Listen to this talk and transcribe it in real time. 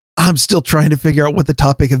I'm still trying to figure out what the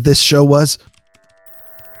topic of this show was.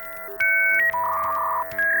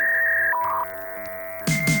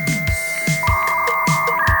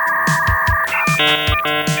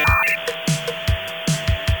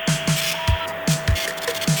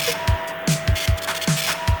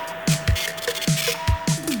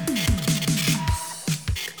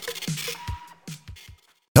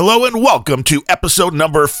 Hello and welcome to episode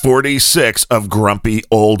number 46 of Grumpy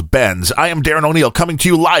Old Ben's. I am Darren O'Neill, coming to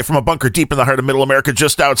you live from a bunker deep in the heart of Middle America,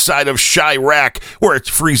 just outside of Chirac, where it's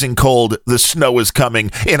freezing cold, the snow is coming,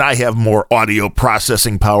 and I have more audio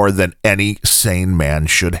processing power than any sane man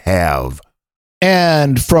should have.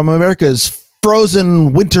 And from America's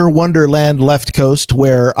frozen winter wonderland left coast,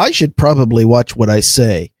 where I should probably watch what I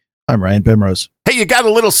say, I'm Ryan Bemrose. Hey, you got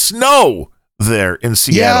a little snow there in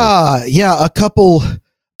Seattle. Yeah, a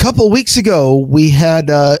couple weeks ago, we had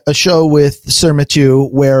a show with Sir Mathieu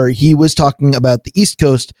where he was talking about the East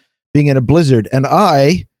Coast being in a blizzard. And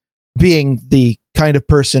I, being the kind of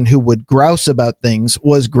person who would grouse about things,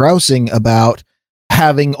 was grousing about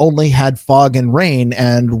having only had fog and rain,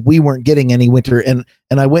 and we weren't getting any winter. And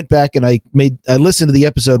I went back and I listened to the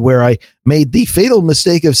episode where I made the fatal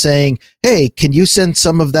mistake of saying, hey, can you send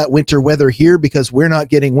some of that winter weather here because we're not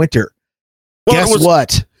getting winter? Well, Guess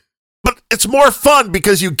what? But it's more fun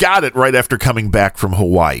because you got it right after coming back from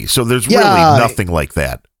Hawaii. So there's really nothing like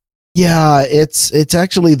that. Yeah, it's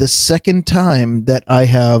actually the second time that I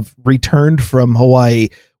have returned from Hawaii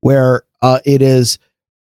where it is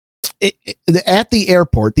at the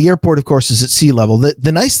airport. The airport, of course, is at sea level.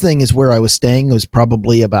 The nice thing is where I was staying was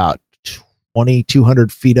probably about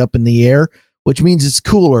 2,200 feet up in the air, which means it's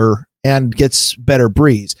cooler and gets better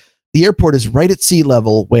breeze. The airport is right at sea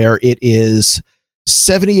level where it is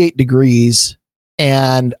 78 degrees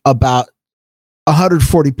and about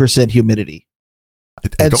 140% humidity.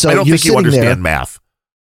 I don't think you understand math.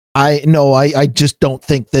 I just don't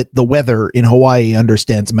think that the weather in Hawaii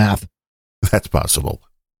understands math. That's possible.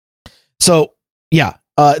 So yeah,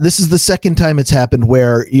 this is the second time it's happened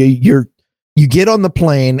where you get on the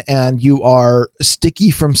plane and you are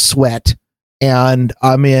sticky from sweat, and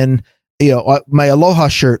I'm in my Aloha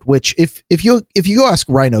shirt, which if you go ask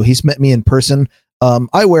Rhino, he's met me in person.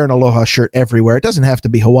 I wear an Aloha shirt everywhere. It doesn't have to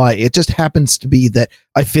be Hawaii. It just happens to be that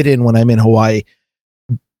I fit in when I'm in Hawaii.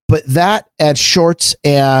 But that and shorts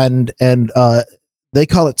and they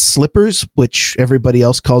call it slippers, which everybody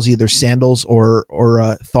else calls either sandals or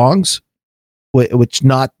thongs, which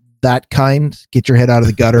not that kind. Get your head out of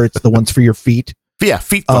the gutter. It's the ones for your feet. Yeah,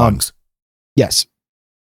 feet thongs. Yes.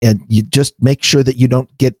 And you just make sure that you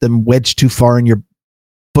don't get them wedged too far in your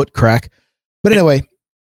foot crack. But anyway,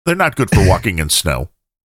 they're not good for walking in snow.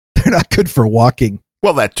 They're not good for walking.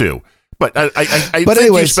 Well, that too. But I think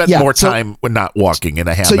anyways, you spend more time when not walking in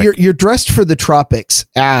a hammock. So you're dressed for the tropics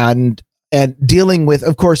and dealing with,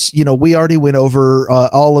 of course, we already went over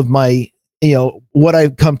all of my, what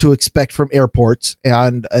I've come to expect from airports.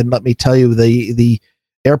 And let me tell you, the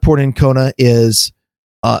airport in Kona is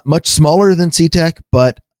much smaller than SeaTac,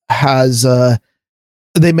 but has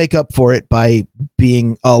they make up for it by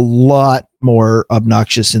being a lot more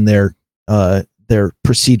obnoxious in their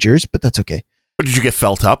procedures, but that's okay. But did you get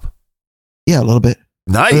felt up? Yeah, a little bit.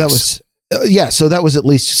 Nice. So that was so that was at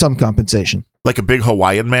least some compensation. Like a big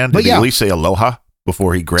Hawaiian man. Did he at least say aloha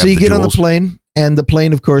before he grabbed? So you get jewels? on the plane, and the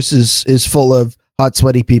plane, of course, is full of hot,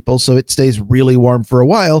 sweaty people, so it stays really warm for a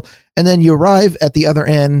while, and then you arrive at the other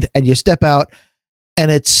end, and you step out,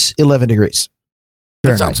 and it's 11 degrees.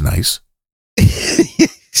 That sounds nice.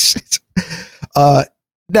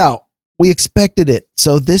 Now, we expected it.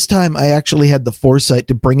 So this time I actually had the foresight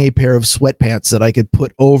to bring a pair of sweatpants that I could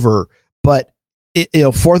put over. But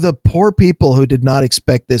for the poor people who did not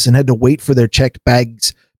expect this and had to wait for their checked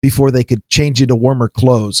bags before they could change into warmer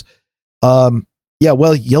clothes. Well,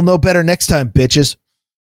 you'll know better next time, bitches.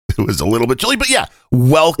 It was a little bit chilly, but yeah,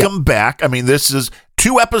 welcome back. I mean, this is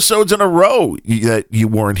 2 episodes in a row that you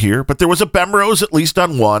weren't here, but there was a Bemrose at least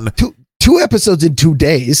on one. Two episodes in 2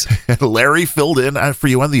 days. Larry filled in for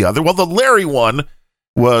you on the other. Well, the Larry one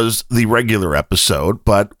was the regular episode,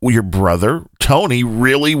 but your brother, Tony,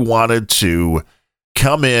 really wanted to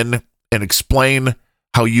come in and explain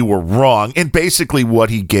how you were wrong. And basically what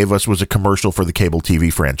he gave us was a commercial for the cable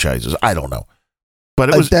TV franchises. I don't know. But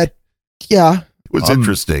it was it was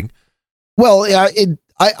interesting. Well,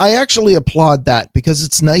 I actually applaud that because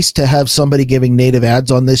it's nice to have somebody giving native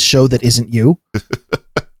ads on this show that isn't you.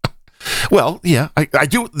 Well, yeah, I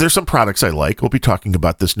do. There's some products I like. We'll be talking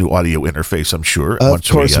about this new audio interface, I'm sure. Of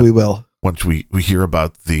course we will. Once we hear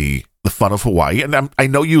about the fun of Hawaii. And I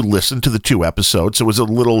know you listened to the 2 episodes, so it was a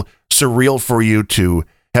little surreal for you to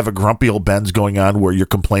have a grumpy old Ben's going on where your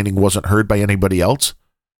complaining wasn't heard by anybody else?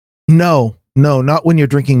 No, not when you're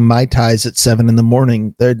drinking Mai Tais at 7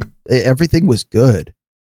 a.m. Everything was good.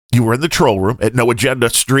 You were in the troll room at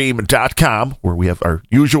noagendastream.com, where we have our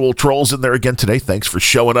usual trolls in there again today. Thanks for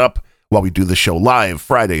showing up while we do the show live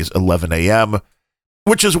Fridays, 11 a.m.,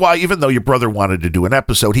 which is why, even though your brother wanted to do an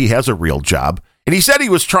episode, he has a real job. And he said he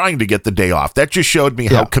was trying to get the day off. That just showed me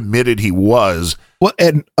how committed he was. Well,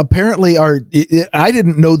 and apparently I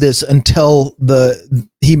didn't know this until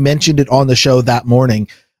he mentioned it on the show that morning.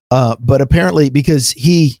 But apparently, because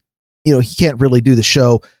he can't really do the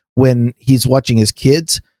show when he's watching his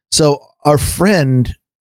kids. So our friend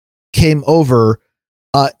came over.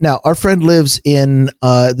 Now, our friend lives in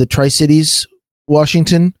the Tri-Cities,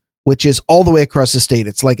 Washington, which is all the way across the state.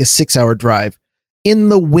 It's like a 6-hour drive in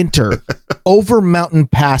the winter over mountain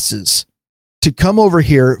passes to come over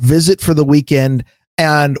here, visit for the weekend,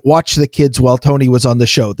 and watch the kids while Tony was on the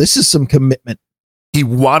show. This is some commitment. He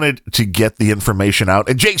wanted to get the information out.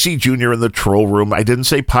 And JC Jr. in the troll room, I didn't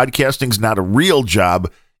say podcasting's not a real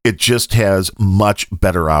job. It just has much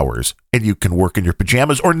better hours. And you can work in your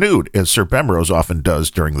pajamas or nude, as Sir Bemrose often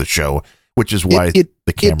does during the show, which is why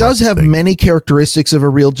the camera. It does have many characteristics of a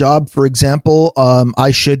real job. For example,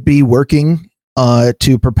 I should be working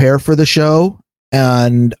to prepare for the show.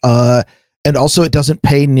 And also it doesn't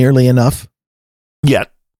pay nearly enough.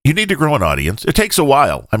 Yet. You need to grow an audience. It takes a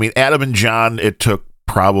while. I mean, Adam and John, it took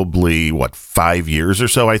probably, 5 years or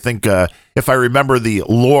so. I think, if I remember the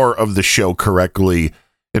lore of the show correctly,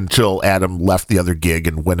 until Adam left the other gig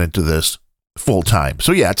and went into this full time.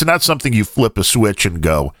 So yeah, it's not something you flip a switch and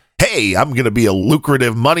go, hey, I'm going to be a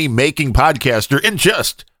lucrative money-making podcaster in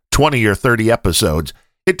just 20 or 30 episodes.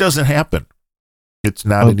 It doesn't happen. It's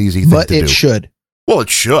not an easy thing to do. But it should. Well, it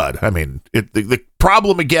should. I mean, the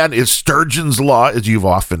problem, again, is Sturgeon's Law, as you've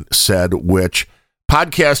often said, which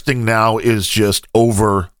podcasting now is just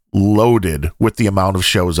overloaded with the amount of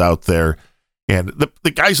shows out there. And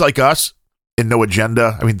the guys like us in No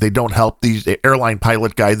Agenda, I mean, they don't help. The airline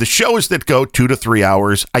pilot guy, the shows that go 2 to 3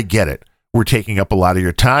 hours, I get it. We're taking up a lot of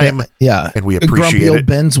your time. Yeah. And we appreciate Grumpy old it.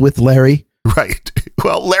 Ben's with Larry. Right.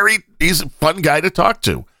 Well, Larry, he's a fun guy to talk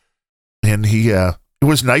to. And it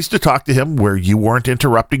was nice to talk to him where you weren't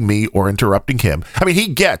interrupting me or interrupting him. I mean, he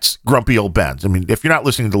gets grumpy old Ben's. I mean, if you're not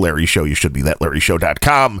listening to Larry's show, you should be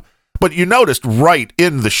thatlarryshow.com. But you noticed right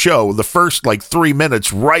in the show, the first 3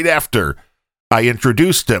 minutes right after I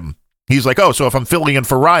introduced him, he's like, oh, so if I'm filling in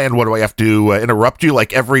for Ryan, what do I have to interrupt you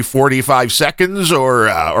every 45 seconds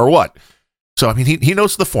or what? So, I mean, he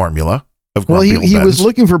knows the formula of grumpy old Ben's. He was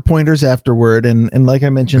looking for pointers afterward. And like I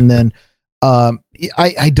mentioned then,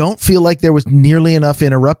 I don't feel like there was nearly enough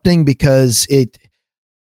interrupting because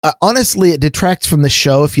honestly, it detracts from the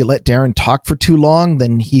show. If you let Darren talk for too long,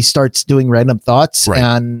 then he starts doing random thoughts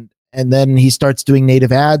and then he starts doing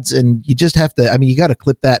native ads, and you just have to, you got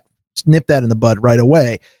to snip that in the bud right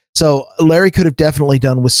away. So Larry could have definitely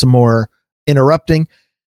done with some more interrupting.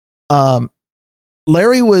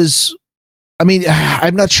 Larry was,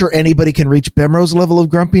 I'm not sure anybody can reach Bemrose's level of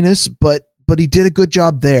grumpiness, but he did a good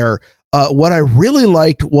job there. What I really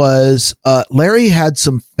liked was Larry had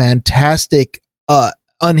some fantastic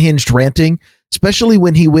unhinged ranting, especially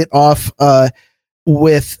when he went off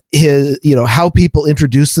with his, how people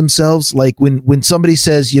introduce themselves. Like when somebody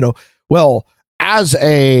says, well, as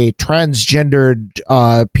a transgendered,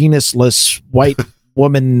 penisless white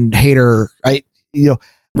woman hater,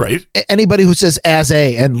 right. Anybody who says as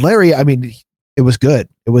a, and Larry, it was good.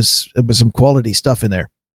 It was some quality stuff in there.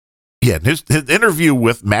 Yeah, his interview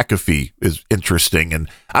with McAfee is interesting. And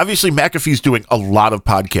obviously McAfee's doing a lot of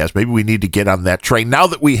podcasts. Maybe we need to get on that train now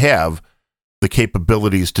that we have the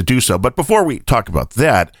capabilities to do so. But before we talk about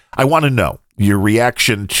that, I want to know your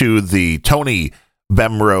reaction to the Tony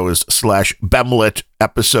Bemrose / Bemlet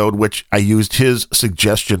episode, which I used his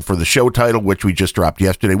suggestion for the show title, which we just dropped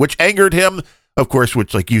yesterday, which angered him, of course,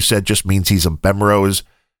 which, like you said, just means he's a Bemrose,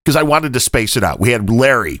 because I wanted to space it out. We had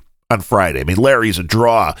Larry on Friday. Larry's a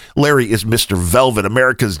draw. Larry is Mr. Velvet,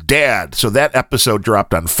 America's dad. So that episode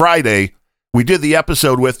dropped on Friday. We did the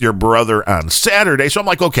episode with your brother on Saturday. So I'm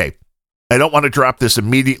like, okay, I don't want to drop this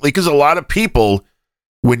immediately because a lot of people,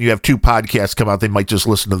 when you have two podcasts come out, they might just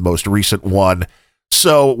listen to the most recent one.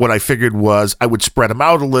 So what I figured was I would spread them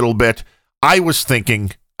out a little bit. I was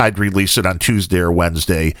thinking I'd release it on Tuesday or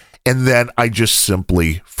Wednesday, and then I just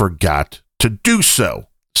simply forgot to do so.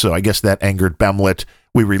 So I guess that angered Bemlet.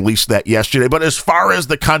 We released that yesterday. But as far as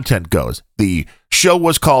the content goes, the show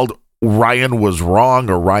was called Ryan Was Wrong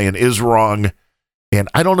or Ryan Is Wrong. And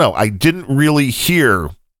I don't know. I didn't really hear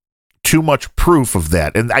too much proof of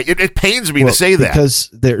that. And it pains me to say that. Because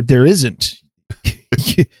there isn't.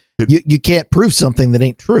 you can't prove something that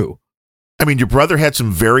ain't true. I mean, your brother had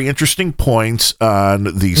some very interesting points on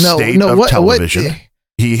the state of television.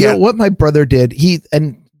 What my brother did,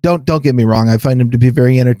 and don't get me wrong, I find him to be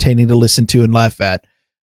very entertaining to listen to and laugh at.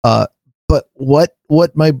 But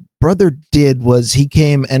what my brother did was he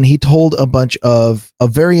came and he told a bunch of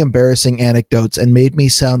very embarrassing anecdotes and made me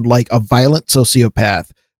sound like a violent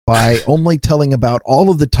sociopath by only telling about all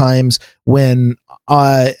of the times when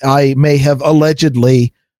I may have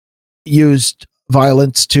allegedly used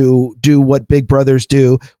violence to do what big brothers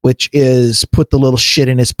do, which is put the little shit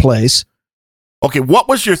in his place. Okay, what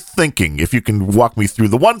was your thinking, if you can walk me through?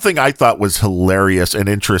 The one thing I thought was hilarious and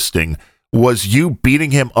interesting was you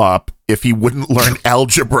beating him up if he wouldn't learn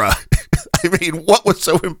algebra. I mean, what was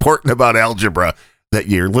so important about algebra that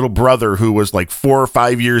your little brother, who was like 4 or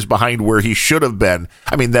 5 years behind where he should have been?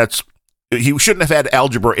 I mean, he shouldn't have had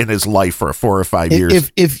algebra in his life for 4 or 5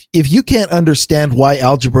 years. If you can't understand why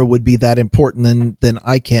algebra would be that important, then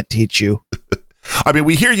I can't teach you. I mean,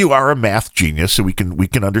 we hear you are a math genius, so we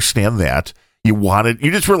can understand that. You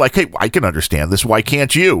just were like, hey, I can understand this. Why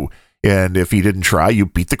can't you? And if he didn't try, you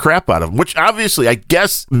beat the crap out of him, which obviously, I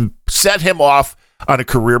guess, set him off on a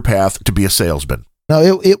career path to be a salesman.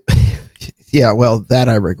 No, yeah, well, that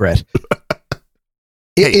I regret.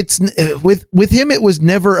 It's with him. It was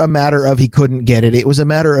never a matter of he couldn't get it. It was a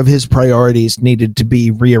matter of his priorities needed to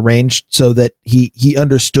be rearranged so that he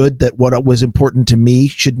understood that what was important to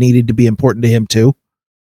me needed to be important to him too.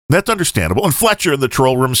 That's understandable. And Fletcher in the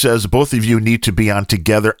troll room says both of you need to be on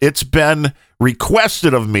together. It's been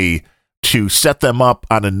requested of me to set them up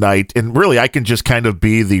on a night, and really I can just kind of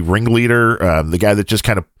be the ringleader, the guy that just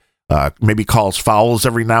kind of maybe calls fouls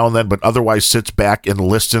every now and then, but otherwise sits back and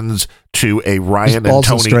listens to a Ryan and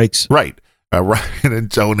Tony. Strikes. Right. Ryan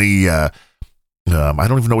and Tony, I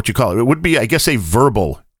don't even know what you call it. It would be, I guess, a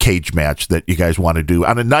verbal cage match that you guys want to do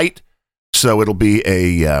on a night. So it'll be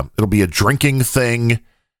a drinking thing,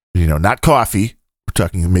 not coffee. We're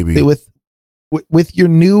talking maybe with your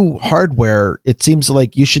new hardware, it seems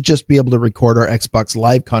like you should just be able to record our Xbox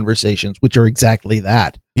Live conversations, which are exactly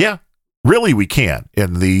that. Yeah. Really, we can.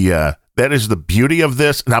 And that is the beauty of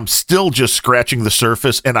this. And I'm still just scratching the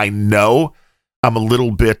surface. And I know I'm a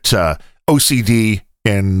little bit OCD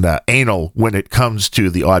and anal when it comes to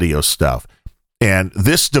the audio stuff. And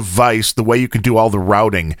this device, the way you can do all the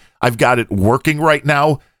routing, I've got it working right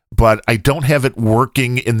now, but I don't have it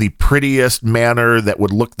working in the prettiest manner that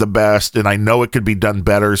would look the best. And I know it could be done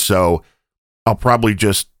better. So I'll probably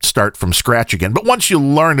just start from scratch again. But once you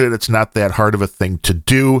learn it, it's not that hard of a thing to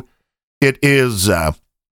do. It is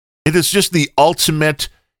just the ultimate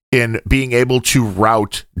in being able to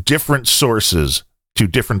route different sources to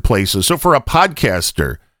different places. So for a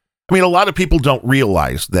podcaster, I mean, a lot of people don't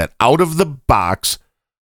realize that out of the box,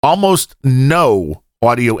 almost no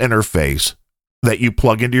audio interface that you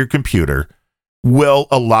plug into your computer will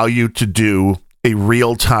allow you to do a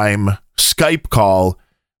real-time Skype call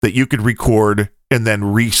that you could record and then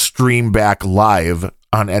restream back live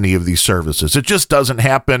on any of these services. It just doesn't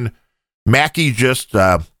happen. Mackie just,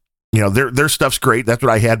 their stuff's great. That's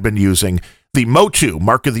what I had been using. The Motu,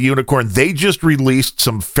 Mark of the Unicorn, they just released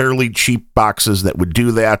some fairly cheap boxes that would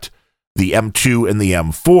do that. The M2 and the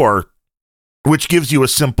M4, which gives you a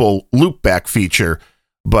simple loopback feature.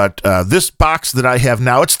 But this box that I have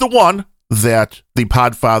now, it's the one that the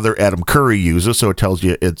Podfather Adam Curry uses. So it tells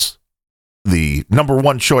you it's the number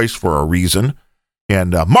one choice for a reason.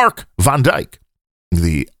 And Mark Von Dyke,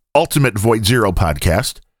 the Ultimate Void Zero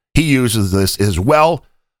podcast, he uses this as well,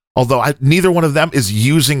 although neither one of them is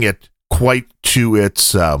using it quite to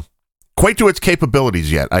its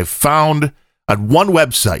capabilities yet. I've found on one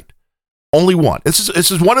website, only one. This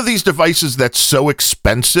is one of these devices that's so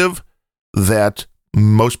expensive that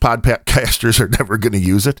most podcasters are never going to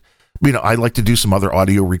use it. I like to do some other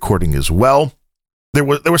audio recording as well. There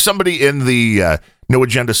was somebody in the No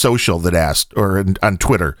Agenda Social that asked, or on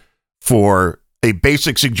Twitter, for a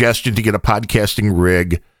basic suggestion to get a podcasting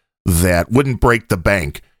rig that wouldn't break the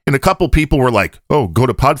bank. And a couple people were like, oh, go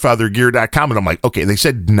to podfathergear.com. And I'm like, okay, they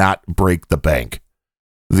said not break the bank.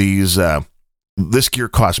 This gear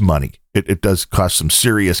costs money. It does cost some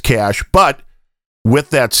serious cash. But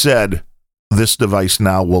with that said, this device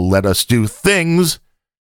now will let us do things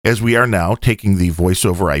as we are now taking the voice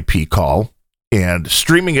over IP call and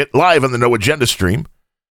streaming it live on the No Agenda stream.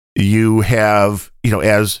 You have,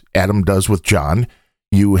 as Adam does with John,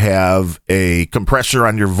 you have a compressor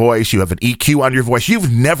on your voice. You have an EQ on your voice.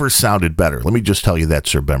 You've never sounded better. Let me just tell you that,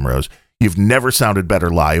 Sir Bemrose. You've never sounded better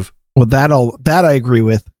live. Well, that I agree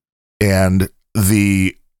with. And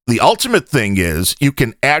the ultimate thing is you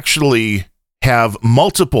can actually have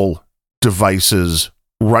multiple devices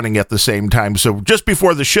running at the same time. So just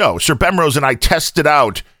before the show, Sir Bemrose and I tested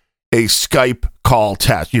out a Skype call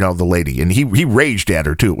test, the lady, and he raged at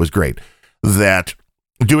her too. It was great that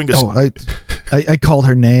doing I called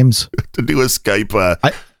her names to do a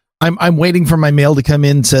Skype. I'm waiting for my mail to come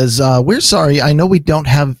in. Says, we're sorry. I know you don't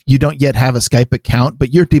yet have a Skype account,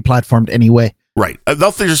 but you're deplatformed anyway. Right.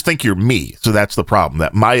 They'll just think you're me. So that's the problem,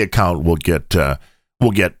 that my account will get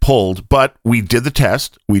pulled. But we did the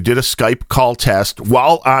test. We did a Skype call test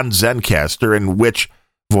while on Zencastr, in which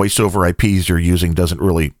voice over IPs you're using doesn't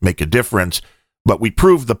really make a difference. But we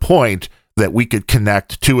proved the point that we could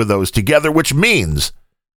connect two of those together, which means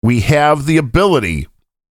we have the ability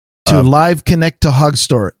to live connect to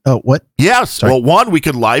Hogstory. Oh, what? Yes. Sorry. Well, one, we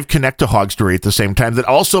could live connect to Hogstory at the same time. That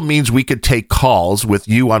also means we could take calls with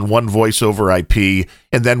you on one voice over IP,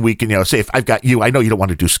 and then we can, say, if I've got you, I know you don't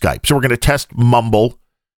want to do Skype, so we're going to test Mumble,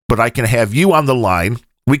 but I can have you on the line.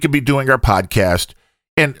 We could be doing our podcast,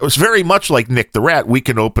 and it was very much like Nick the Rat. We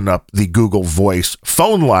can open up the Google Voice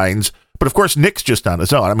phone lines, but of course, Nick's just on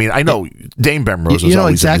his own. I mean, I know Dame Bemrose is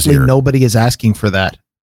always exactly. Nobody is asking for that.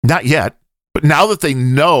 Not yet. But now that they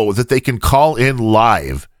know that they can call in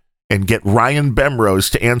live and get Ryan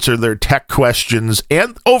Bemrose to answer their tech questions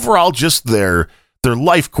and overall just their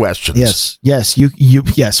life questions. Yes.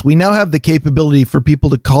 We now have the capability for people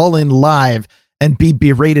to call in live and be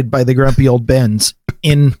berated by the grumpy old Bens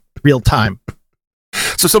in real time.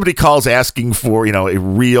 So somebody calls asking for, a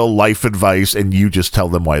real life advice, and you just tell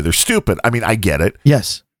them why they're stupid. I mean, I get it.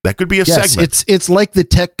 Yes. That could be a segment. It's like the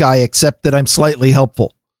tech guy, except that I'm slightly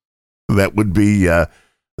helpful. That would be,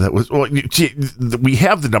 we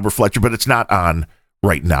have the number, Fletcher, but it's not on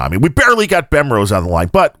right now. I mean, we barely got Bemrose on the line,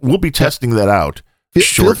 but we'll be testing that out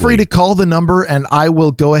shortly. Feel free to call the number, and I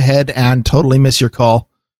will go ahead and totally miss your call.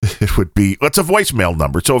 It would be, it's a voicemail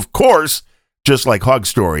number. So, of course, just like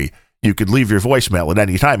Hogstory, you could leave your voicemail at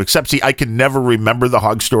any time, except, see, I can never remember the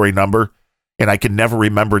Hogstory number, and I can never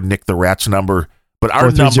remember Nick the Rat's number, but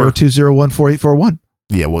our number... 430-201-4841.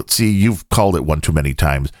 Yeah, well, see, you've called it one too many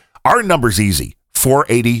times. Our number's easy,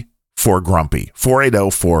 480-4-GRUMPY,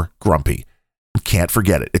 480-4-GRUMPY. Can't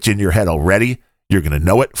forget it. It's in your head already. You're going to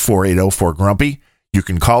know it, 480-4-GRUMPY. You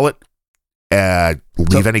can call it,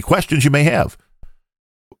 leave any questions you may have.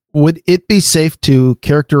 Would it be safe to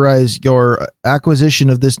characterize your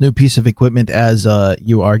acquisition of this new piece of equipment as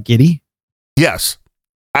you are giddy? Yes,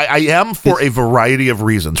 I am for a variety of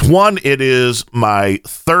reasons. One, it is my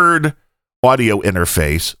third audio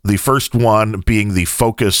interface, the first one being the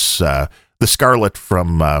Focus, the Scarlett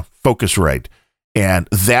from Focusrite, and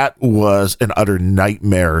that was an utter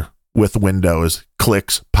nightmare with Windows,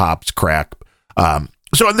 clicks, pops, crack.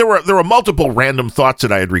 So there were multiple random thoughts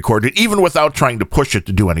that I had recorded, even without trying to push it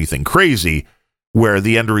to do anything crazy, where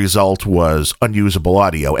the end result was unusable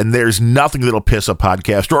audio. And there's nothing that'll piss a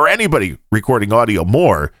podcaster or anybody recording audio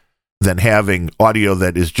more than having audio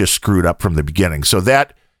that is just screwed up from the beginning. So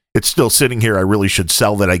that it's still sitting here. I really should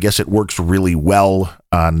sell that. I guess it works really well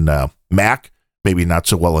on Mac, maybe not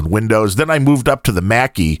so well on Windows. Then I moved up to the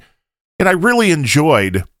Mackie, and I really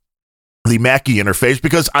enjoyed the Mackie interface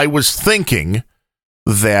because I was thinking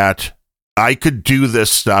that I could do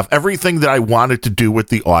this stuff, everything that I wanted to do with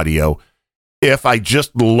the audio, if I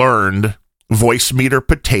just learned Voicemeeter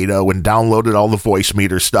Potato and downloaded all the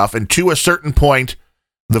Voicemeeter stuff. And to a certain point,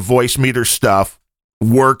 the Voicemeeter stuff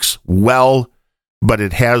works well, but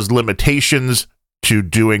it has limitations to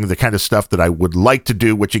doing the kind of stuff that I would like to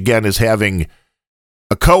do, which again is having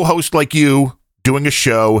a co-host like you doing a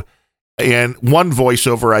show and one voice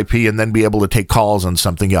over IP and then be able to take calls on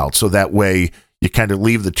something else. So that way you kind of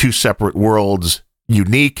leave the two separate worlds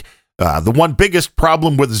unique. The one biggest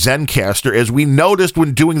problem with Zencastr, as we noticed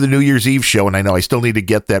when doing the New Year's Eve show, and I know I still need to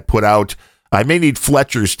get that put out, I may need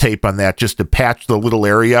Fletcher's tape on that just to patch the little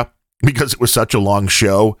area because it was such a long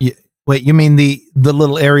show. Yeah. Wait, you mean the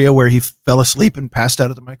little area where he fell asleep and passed out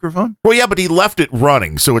of the microphone? Well, yeah, but he left it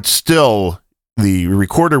running, so it's still, the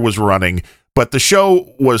recorder was running, but the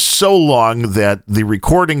show was so long that the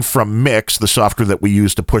recording from Mix, the software that we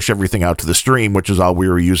use to push everything out to the stream, which is all we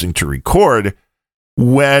were using to record,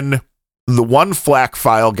 when the one FLAC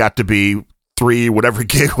file got to be 3, whatever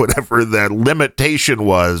gig, whatever the limitation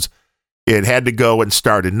was, it had to go and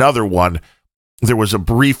start another one. There was a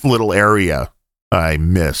brief little area I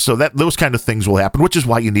missed. So that those kind of things will happen, which is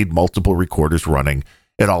why you need multiple recorders running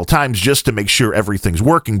at all times just to make sure everything's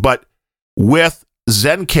working. But with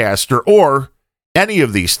Zencastr or any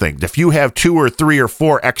of these things, if you have 2 or 3 or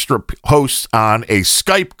 4 extra hosts on a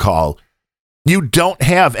Skype call, you don't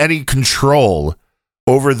have any control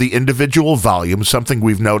over the individual volume, something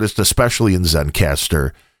we've noticed, especially in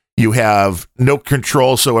Zencastr. You have no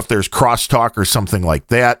control. So if there's crosstalk or something like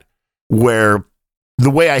that, where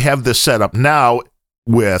the way I have this set up now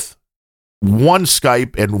with one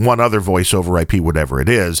Skype and one other voice over IP, whatever it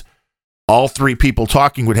is, all three people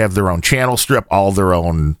talking would have their own channel strip, all their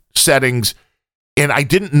own settings. And I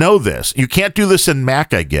didn't know this. You can't do this in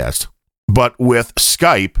Mac, I guess. But with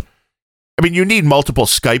Skype, I mean, you need multiple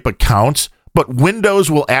Skype accounts, but Windows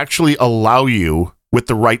will actually allow you, with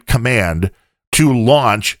the right command, to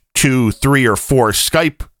launch 2, 3, or 4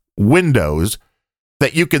 Skype windows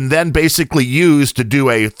that you can then basically use to do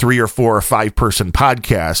a 3 or 4 or 5 person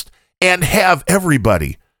podcast and have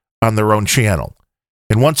everybody on their own channel.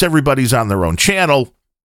 And once everybody's on their own channel,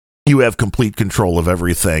 you have complete control of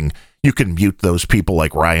everything. You can mute those people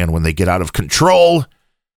like Ryan when they get out of control.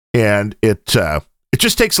 And it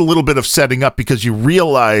just takes a little bit of setting up, because you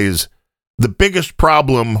realize the biggest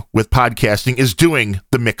problem with podcasting is doing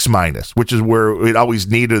the mix minus, which is where it always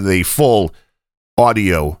needed a full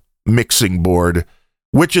audio mixing board,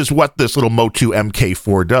 which is what this little Motu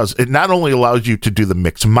MK4 does. It not only allows you to do the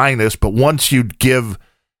mix minus, but once you give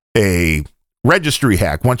a registry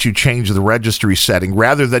hack, once you change the registry setting,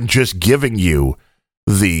 rather than just giving you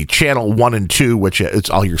the channel 1 and 2, which it's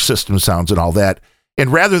all your system sounds and all that,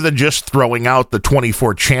 and rather than just throwing out the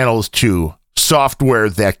 24 channels to software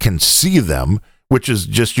that can see them, which is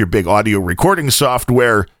just your big audio recording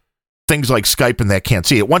software, things like Skype and that can't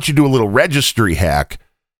see it. Once you do a little registry hack,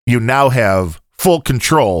 you now have full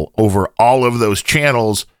control over all of those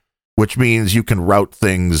channels, which means you can route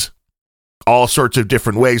things all sorts of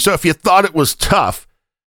different ways. So if you thought it was tough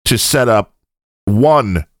to set up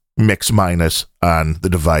one mix minus on the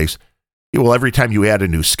device, well, every time you add a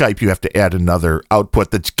new Skype, you have to add another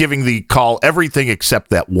output that's giving the call everything except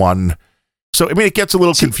that one. So, I mean, it gets a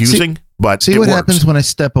little confusing, but see what works. happens when I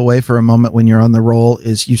step away for a moment when you're on the roll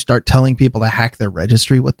is you start telling people to hack their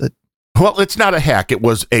registry with it. Well, it's not a hack. It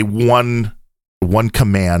was a one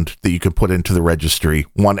command that you could put into the registry,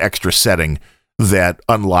 one extra setting that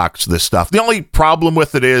unlocks this stuff. The only problem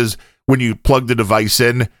with it is when you plug the device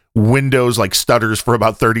in, Windows like stutters for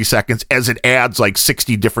about 30 seconds as it adds like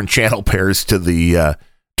 60 different channel pairs to the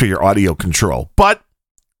to your audio control. But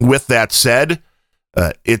with that said,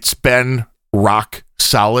 it's been rock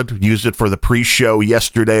solid. Used it for the pre-show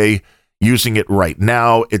yesterday, using it right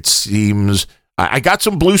now. It seems I got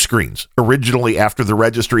some blue screens originally after the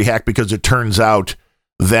registry hack, because it turns out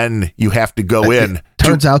then you have to go in.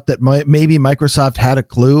 Turns out that maybe Microsoft had a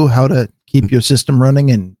clue how to keep your system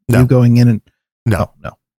running, and you going in and no.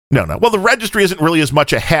 Well, the registry isn't really as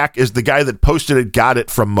much a hack as the guy that posted it got it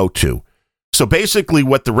from Motu. So basically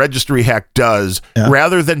what the registry hack does,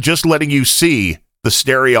 rather than just letting you see the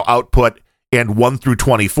stereo output and 1 through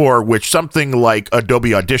 24, which something like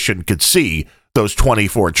Adobe Audition could see those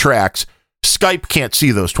 24 tracks, Skype can't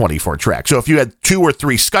see those 24 tracks. So if you had 2 or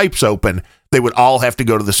 3 Skypes open, they would all have to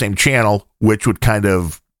go to the same channel, which would kind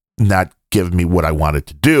of not give me what I wanted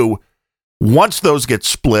to do. Once those get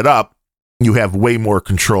split up, you have way more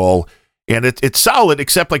control, and it's solid,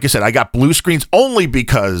 except, like I said, I got blue screens only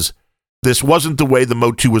because this wasn't the way the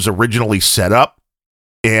Motu was originally set up,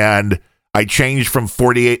 and I changed from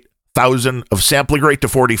 48,000 of sampling rate to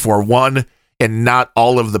 44.1, and not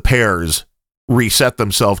all of the pairs reset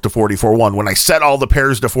themselves to 44.1. When I set all the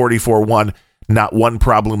pairs to 44.1, not one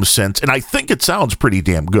problem since, and I think it sounds pretty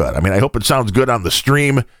damn good. I mean, I hope it sounds good on the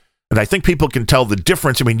stream, and I think people can tell the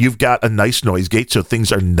difference. I mean, you've got a nice noise gate, so things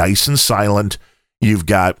are nice and silent. You've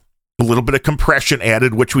got a little bit of compression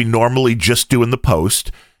added, which we normally just do in the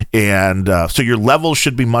post, and so your levels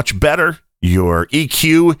should be much better. Your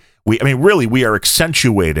EQ, we are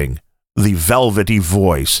accentuating the velvety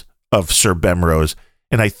voice of Sir Bemrose,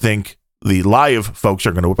 and I think the live folks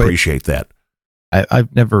are going to appreciate that.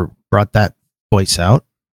 I've never brought that voice out.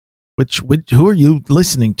 Who are you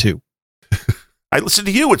listening to? I listen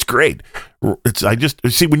to you. It's great. I just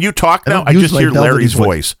see when you talk now, I just hear Larry's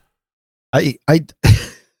voice.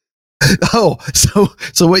 Oh,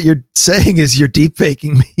 so what you're saying is you're deep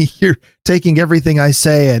faking me. You're taking everything I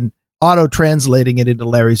say and auto translating it into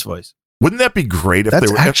Larry's voice. Wouldn't that be great if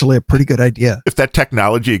that's actually a pretty good idea? If that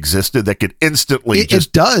technology existed that could instantly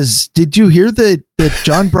it does. Did you hear that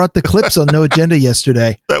John brought the clips on No Agenda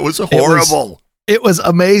yesterday? That was horrible. It was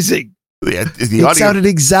amazing. The audio sounded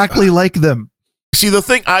exactly like them. See, the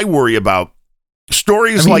thing I worry about,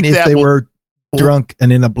 stories like if that. They were drunk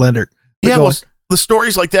and in a blender. The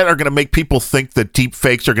stories like that are going to make people think that deep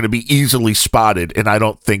fakes are going to be easily spotted. And I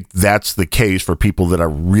don't think that's the case for people that are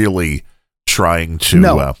really trying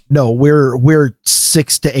to. No, we're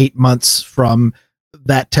 6 to 8 months from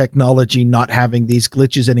that technology not having these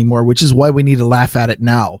glitches anymore, which is why we need to laugh at it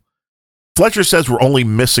now. Fletcher says we're only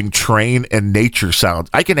missing train and nature sounds.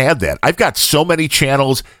 I can add that. I've got so many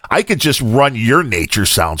channels. I could just run your nature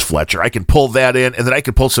sounds, Fletcher. I can pull that in, and then I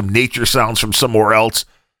could pull some nature sounds from somewhere else.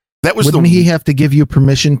 That was Wouldn't he have to give you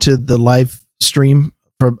permission to the live stream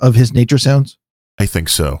of his nature sounds? I think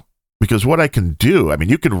so. Because what I can do, I mean,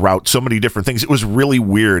 you can route so many different things. It was really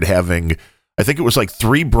weird having, I think it was like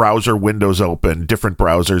 3 browser windows open, different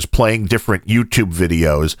browsers, playing different YouTube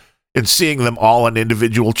videos, and seeing them all on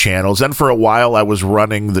individual channels. And for a while, I was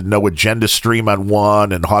running the No Agenda stream on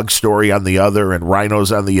one, and Hog Story on the other, and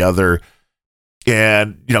Rhinos on the other.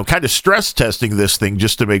 And, kind of stress testing this thing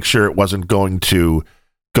just to make sure it wasn't going to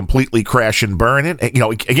completely crash and burn. And,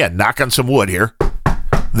 again, knock on some wood here.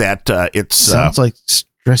 That it's sounds like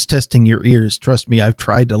stress testing your ears. Trust me, I've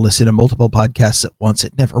tried to listen to multiple podcasts at once.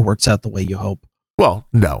 It never works out the way you hope. Well,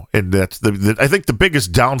 no, and that's I think the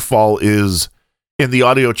biggest downfall is in the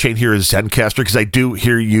audio chain here is Zencastr, because I do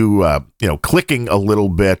hear you clicking a little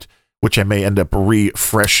bit, which I may end up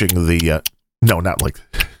refreshing the. No, not like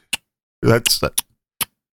that's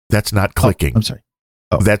not clicking. Oh, I'm sorry.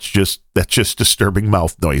 Oh. That's just disturbing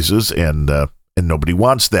mouth noises, and nobody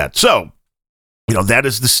wants that. So. That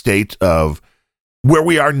is the state of where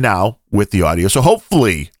we are now with the audio. So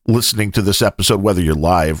hopefully listening to this episode, whether you're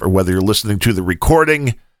live or whether you're listening to the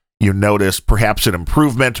recording, you notice perhaps an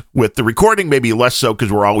improvement with the recording, maybe less so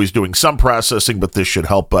because we're always doing some processing, but this should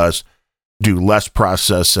help us do less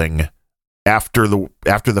processing after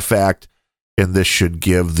the fact. And this should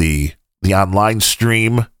give the online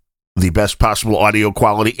stream the best possible audio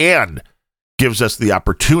quality and gives us the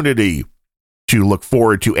opportunity to look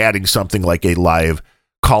forward to adding something like a live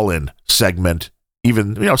call-in segment,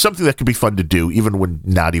 even, something that could be fun to do, even when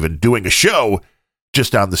not even doing a show,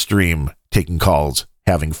 just on the stream, taking calls,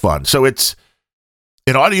 having fun. So it's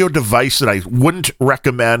an audio device that I wouldn't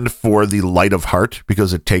recommend for the light of heart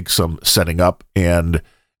because it takes some setting up, and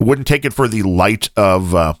wouldn't take it for the light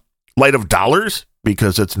of dollars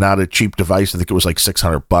because it's not a cheap device. I think it was like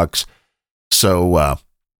 $600. So,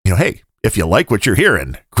 hey, if you like what you're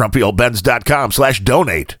hearing,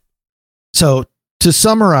 grumpyoldbens.com/donate. So to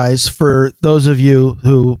summarize, for those of you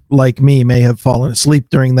who, like me, may have fallen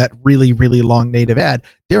asleep during that really, really long native ad,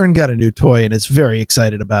 Darren got a new toy and is very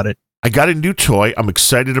excited about it. I got a new toy. I'm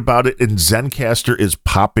excited about it, and Zencastr is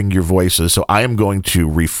popping your voices. So I am going to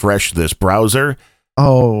refresh this browser.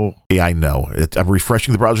 Oh. Yeah, I know. I'm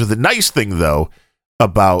refreshing the browser. The nice thing, though,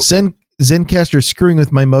 about Zencastr is screwing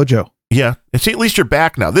with my mojo. Yeah, and see, at least you're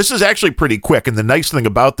back now. This is actually pretty quick, and the nice thing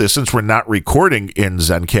about this, since we're not recording in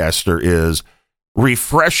Zencastr, is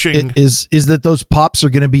refreshing. Is that those pops are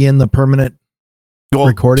going to be in the permanent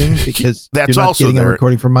recording, because that's you're not also getting a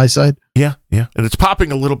recording from my side? Yeah, and it's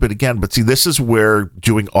popping a little bit again. But see, this is where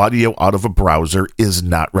doing audio out of a browser is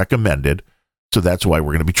not recommended. So that's why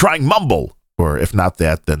we're going to be trying Mumble, or if not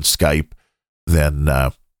that, then Skype. Then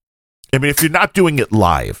if you're not doing it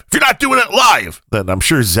live, then I'm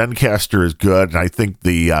sure Zencastr is good. And I think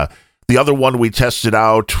the other one we tested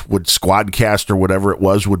out, with Squadcast or whatever it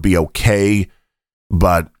was, would be okay.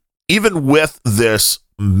 But even with this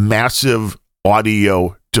massive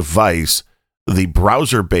audio device, the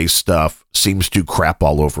browser-based stuff seems to crap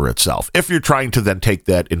all over itself. If you're trying to then take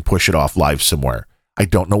that and push it off live somewhere, I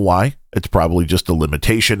don't know why. It's probably just a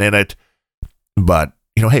limitation in it. But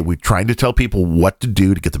hey, we're trying to tell people what to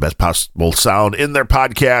do to get the best possible sound in their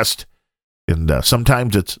podcast. And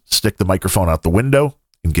sometimes it's stick the microphone out the window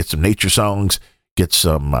and get some nature songs, get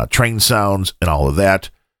some train sounds and all of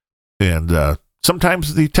that. And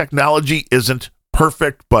sometimes the technology isn't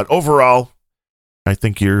perfect, but overall, I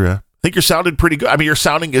think you're sounding pretty good. I mean, you're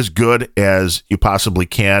sounding as good as you possibly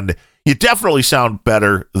can. You definitely sound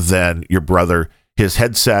better than your brother. His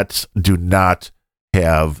headsets do not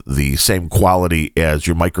have the same quality as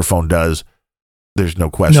your microphone does. There's no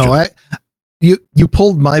question. No, you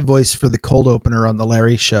pulled my voice for the cold opener on the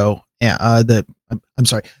Larry show. I'm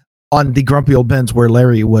sorry, on the Grumpy Old Bens, where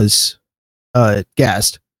Larry was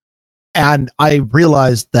guest, and I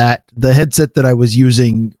realized that the headset that I was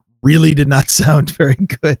using really did not sound very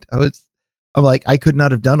good. I'm like, I could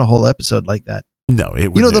not have done a whole episode like that. No, it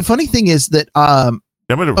would. The funny thing is that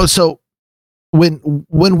so when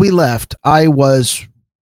we left, I was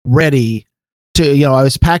ready to, I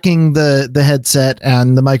was packing the headset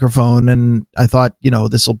and the microphone, and I thought,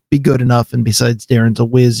 this will be good enough. And besides, Darren's a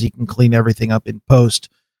whiz; he can clean everything up in post,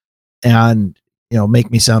 and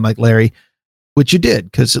make me sound like Larry, which you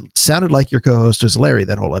did, because it sounded like your co-host was Larry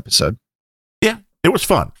that whole episode. Yeah, it was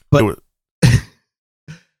fun, but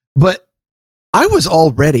but I was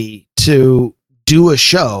all ready to do a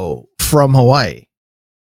show from Hawaii,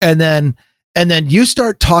 and then And then you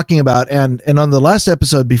start talking about, and on the last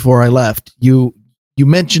episode before I left, you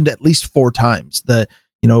mentioned at least 4 times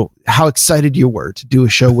how excited you were to do a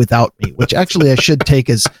show without me, which actually I should take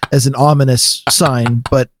as an ominous sign,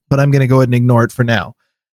 but I'm going to go ahead and ignore it for now.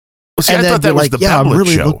 Well, see, I thought that was the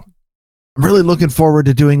Beimlet show. I'm really looking forward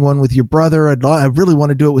to doing one with your brother. I really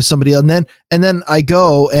want to do it with somebody else. And then I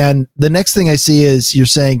go, and the next thing I see is you're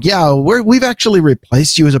saying, yeah, we've actually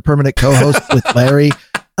replaced you as a permanent co-host with Larry.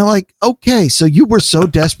 I'm like, okay, so you were so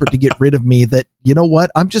desperate to get rid of me that, you know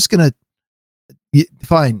what? I'm just going to,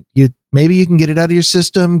 fine. Maybe you can get it out of your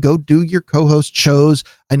system. Go do your co-host shows.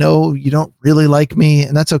 I know you don't really like me,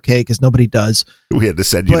 and that's okay because nobody does. We had to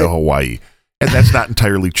send you to Hawaii, and that's not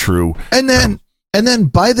entirely true. And then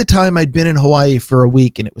by the time I'd been in Hawaii for a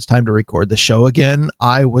week and it was time to record the show again,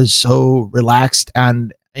 I was so relaxed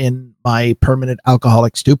and in my permanent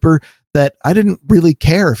alcoholic stupor that I didn't really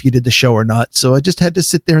care if you did the show or not. So I just had to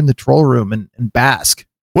sit there in the troll room and bask.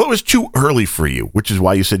 Well, it was too early for you, which is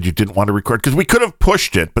why you said you didn't want to record, because we could have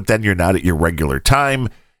pushed it, but then you're not at your regular time.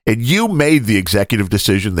 And you made the executive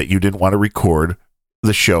decision that you didn't want to record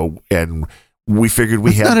the show, and we figured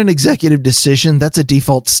That's not an executive decision. That's a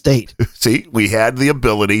default state. See, we had the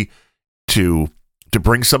ability to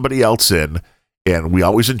bring somebody else in, and we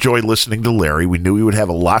always enjoyed listening to Larry. We knew he would have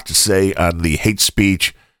a lot to say on the hate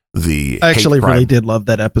speech, I actually really did love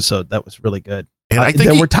that episode. That was really good. And I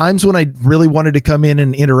think there were times when I really wanted to come in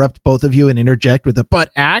and interrupt both of you and interject with it,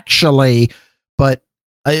 but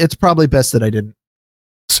it's probably best that I didn't.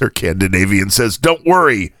 Sir Scandinavian says, don't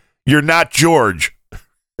worry, you're not George.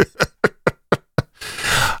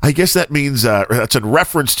 I guess that means that's in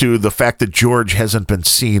reference to the fact that George hasn't been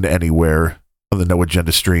seen anywhere on the No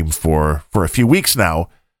Agenda stream for a few weeks now.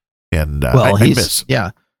 And I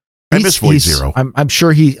miss Void Zero. I'm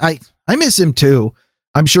sure I miss him too.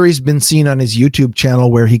 I'm sure he's been seen on his YouTube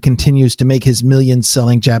channel where he continues to make his millions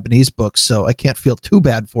selling Japanese books. So I can't feel too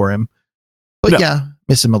bad for him, but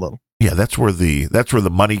miss him a little. Yeah. That's where the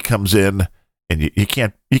money comes in, and you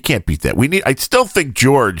can't beat that. I still think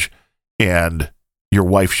George and your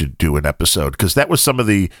wife should do an episode, because that was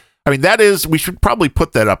we should probably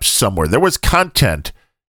put that up somewhere. There was content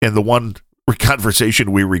in the one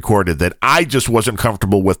conversation we recorded that I just wasn't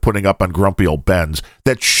comfortable with putting up on Grumpy Old Ben's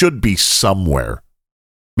that should be somewhere,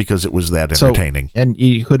 because it was that entertaining. And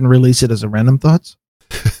you couldn't release it as a random thoughts?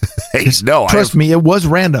 Hey, no. Trust me, it was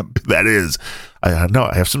random. That is. I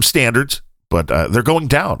I have some standards, but they're going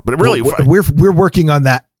down. But really, we're working on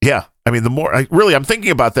that. Yeah. I mean, I'm thinking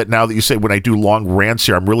about that now that you say when I do long rants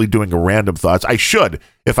here, I'm really doing a random thoughts. I should.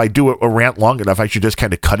 If I do a rant long enough, I should just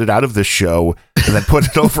kind of cut it out of this show and then put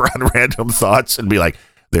it over on random thoughts and be like,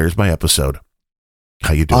 there's my episode.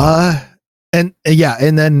 How you doing? And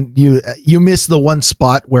then you miss the one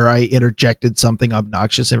spot where I interjected something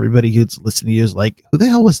obnoxious. Everybody who's listening to you is like, who the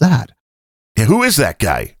hell was that? Yeah, who is that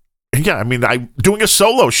guy? Yeah, I mean, I'm doing a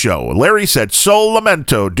solo show. Larry said, "Sol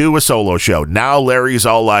Lamento, do a solo show." Now Larry's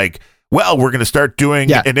all like, well, we're going to start doing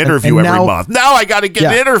an interview every month. Now I got to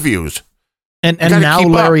get interviews. And now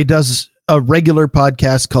Larry does a regular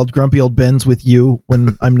podcast called Grumpy Old Ben's with you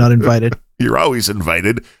when I'm not invited. You're always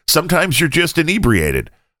invited. Sometimes you're just inebriated.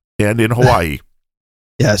 And in Hawaii.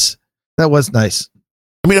 Yes, that was nice.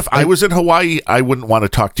 I mean, if I was in Hawaii, I wouldn't want to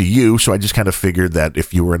talk to you. So I just kind of figured that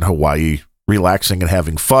if you were in Hawaii relaxing and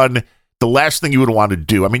having fun, the last thing you would want to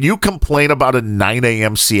do. I mean, you complain about a 9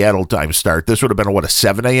 a.m. Seattle time start. This would have been a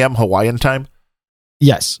 7 a.m. Hawaiian time?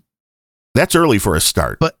 Yes. That's early for a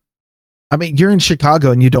start. But, I mean, you're in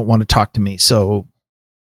Chicago and you don't want to talk to me, so.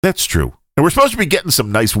 That's true. And we're supposed to be getting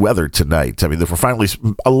some nice weather tonight. I mean, if we're finally,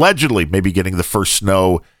 allegedly, maybe getting the first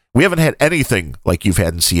snow. We haven't had anything like you've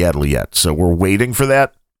had in Seattle yet, so we're waiting for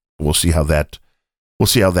that. We'll see how that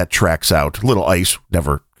tracks out. A little ice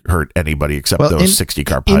never hurt anybody except those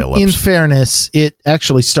 60-car pileups. In fairness, it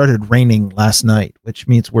actually started raining last night, which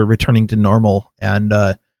means we're returning to normal. And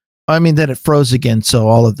then it froze again, so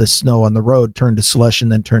all of the snow on the road turned to slush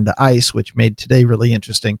and then turned to ice, which made today really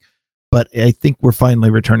interesting. But I think we're finally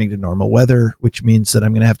returning to normal weather, which means that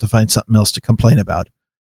I'm going to have to find something else to complain about.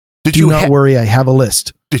 Do not worry, I have a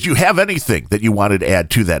list. Did you have anything that you wanted to add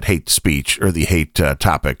to that hate speech or the hate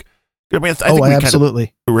topic? I mean, I think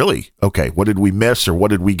absolutely. Really? Okay. What did we miss or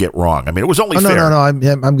what did we get wrong? I mean, it was only fair. No. I'm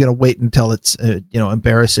going to wait until it's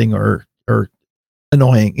embarrassing or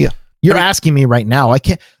annoying. Yeah. You're asking me right now. I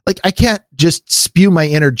can't just spew my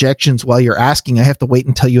interjections while you're asking. I have to wait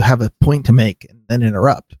until you have a point to make and then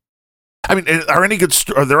interrupt. I mean, are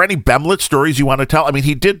there any Beimlet stories you want to tell? I mean,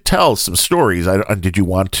 he did tell some stories. Did you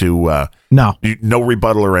want to? No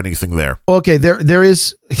rebuttal or anything there. Okay, there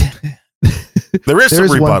is. There is some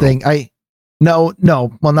rebuttal. One thing No,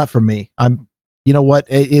 well, not from me. You know what?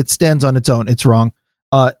 It stands on its own. It's wrong.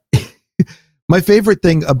 My favorite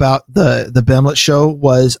thing about the Bemlet show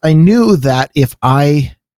was I knew that if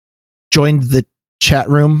I joined the chat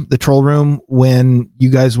room, the troll room, when you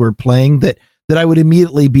guys were playing, that I would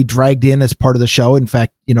immediately be dragged in as part of the show. In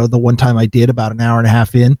fact, the one time I did, about an hour and a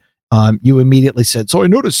half in, you immediately said, "So I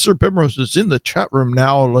noticed Sir Bemrose is in the chat room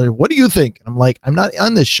now. Like, what do you think?" And I'm like, "I'm not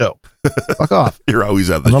on this show. Fuck off." You're always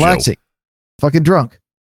on the I'm relaxing. Fucking drunk.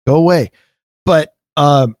 Go away. But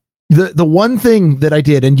the one thing that I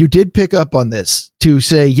did, and you did pick up on this to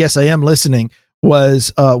say, yes, I am listening,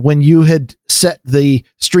 was when you had set the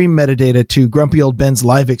stream metadata to Grumpy Old Ben's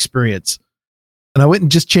live experience. And I went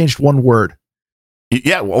and just changed one word.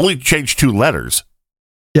 Yeah, well, only changed 2 letters.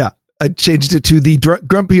 Yeah, I changed it to the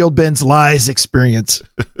Grumpy Old Ben's lies experience.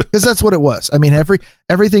 Because that's what it was. I mean,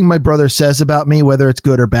 everything my brother says about me, whether it's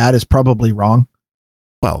good or bad, is probably wrong.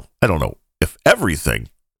 Well, I don't know if everything,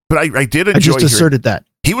 but I did enjoy. I just asserted that.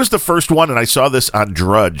 He was the first one, and I saw this on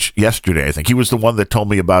Drudge yesterday. I think he was the one that told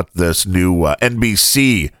me about this new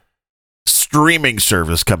NBC streaming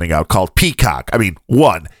service coming out called Peacock. I mean,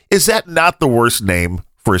 is that not the worst name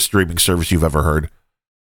for a streaming service you've ever heard?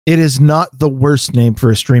 It is not the worst name for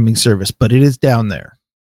a streaming service, but it is down there.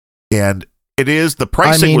 And it is, the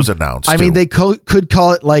pricing was announced. I mean, they could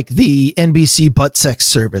call it like the NBC butt sex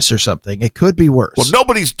service or something. It could be worse. Well,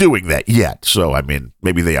 nobody's doing that yet. So, I mean,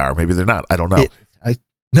 maybe they are, maybe they're not. I don't know.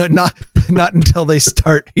 No, not until they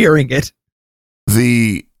start hearing it.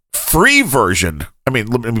 The free version, I mean,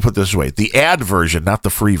 let me put it this way. The ad version, not the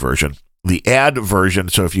free version. The ad version,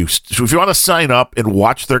 so if you want to sign up and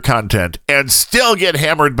watch their content and still get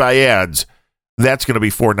hammered by ads, that's going to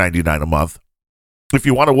be $4.99 a month. If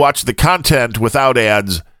you want to watch the content without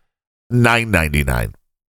ads, $9.99.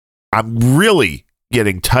 I'm really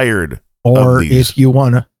getting tired of these. If you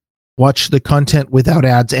want to watch the content without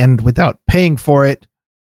ads and without paying for it,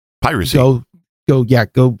 piracy. Go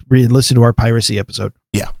listen to our piracy episode.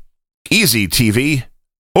 Yeah. Easy TV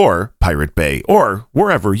or Pirate Bay or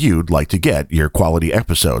wherever you'd like to get your quality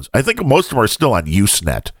episodes. I think most of them are still on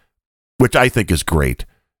Usenet, which I think is great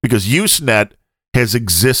because Usenet has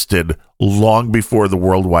existed long before the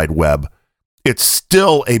World Wide Web. It's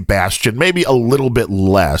still a bastion, maybe a little bit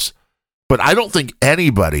less, but I don't think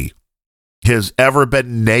anybody has ever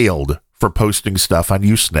been nailed for posting stuff on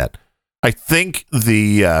Usenet. I think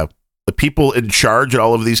the people in charge at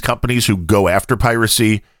all of these companies who go after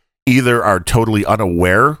piracy either are totally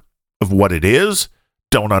unaware of what it is,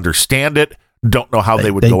 don't understand it, don't know how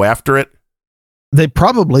they would go after it. They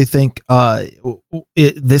probably think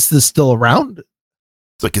this is still around.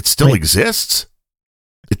 It's like it still exists.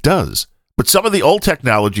 It does. But some of the old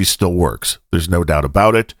technology still works. There's no doubt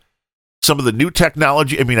about it. Some of the new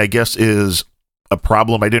technology, I mean, I guess is a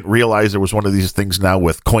problem. I didn't realize there was one of these things now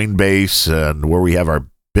with Coinbase and where we have our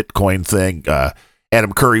Bitcoin thing.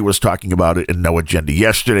 Adam Curry was talking about it in No Agenda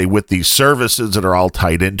yesterday with these services that are all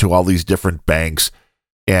tied into all these different banks.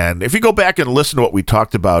 And if you go back and listen to what we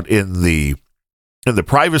talked about in the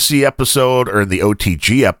privacy episode or in the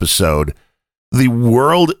OTG episode, the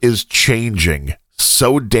world is changing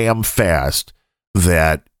so damn fast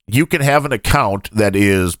that you can have an account that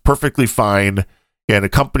is perfectly fine and a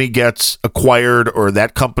company gets acquired or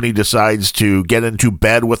that company decides to get into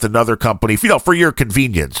bed with another company, for your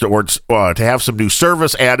convenience or to have some new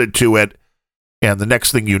service added to it. And the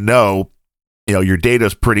next thing you know, your data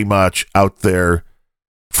is pretty much out there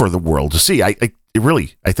for the world to see. I think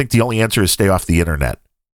the only answer is stay off the internet.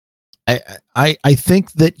 I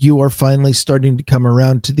think that you are finally starting to come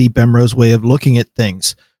around to the Bemrose way of looking at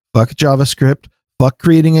things. Fuck JavaScript, fuck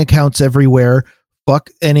creating accounts everywhere, fuck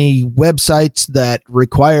any websites that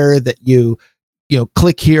require that you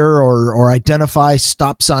click here or identify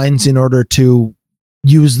stop signs in order to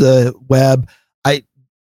use the web.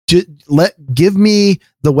 Give me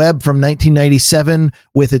the web from 1997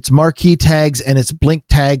 with its marquee tags and its blink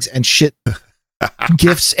tags and shit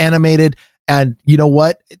GIFs animated. And you know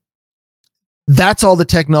what? That's all the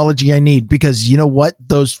technology I need because you know what?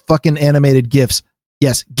 Those fucking animated GIFs.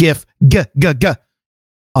 Yes, GIF. They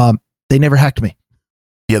never hacked me.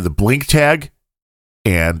 Yeah, the blink tag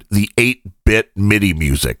and the 8-bit MIDI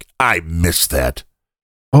music. I miss that.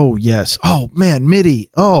 Oh, yes. Oh, man, MIDI.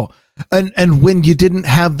 Oh, and when you didn't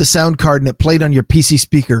have the sound card and it played on your PC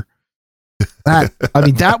speaker.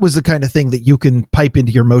 That was the kind of thing that you can pipe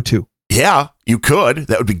into your Motu. Yeah, you could.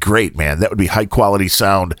 That would be great, man. That would be high quality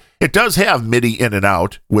sound. It does have MIDI in and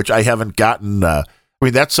out, which I haven't gotten.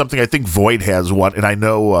 That's something I think Void has one, and I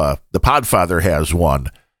know the Podfather has one.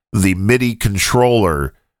 The MIDI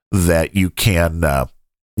controller that you can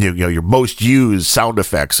your most used sound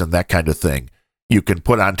effects and that kind of thing, you can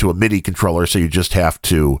put onto a MIDI controller, so you just have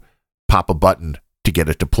to pop a button to get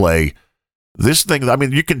it to play. This thing, I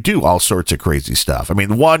mean, you can do all sorts of crazy stuff. I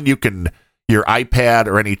mean, one, you can, your iPad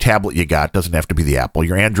or any tablet you got, doesn't have to be the Apple,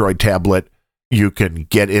 your Android tablet, you can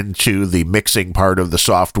get into the mixing part of the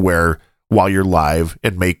software while you're live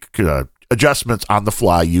and make adjustments on the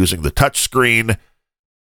fly using the touch screen.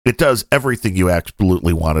 It does everything you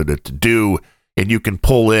absolutely wanted it to do. And you can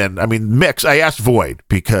pull in, I mean, mix. I asked Void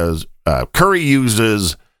because Curry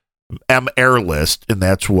uses MAirList, and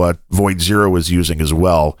that's what Void Zero is using as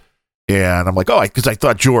well. And I'm like, oh, because I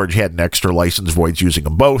thought George had an extra license. Void's using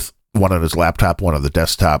them both, one on his laptop, one on the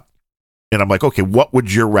desktop. And I'm like, okay, what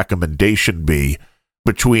would your recommendation be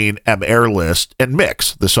between MAirList and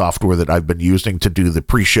Mix, the software that I've been using to do the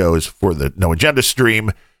pre-shows for the No Agenda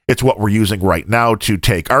stream? It's what we're using right now to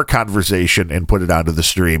take our conversation and put it onto the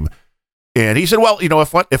stream. And he said, well,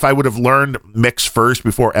 if I would have learned Mix first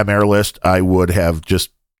before MAirList, I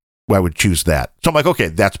would choose that. So I'm like, okay,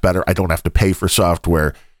 that's better. I don't have to pay for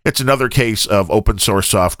software. It's another case of open source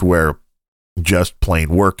software just plain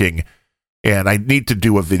working. And I need to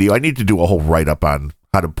do a video. I need to do a whole write-up on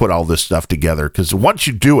how to put all this stuff together, because once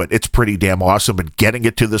you do it, it's pretty damn awesome. And getting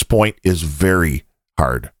it to this point is very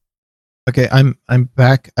hard. Okay, I'm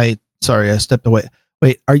back. Sorry, I stepped away.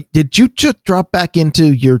 Wait, did you just drop back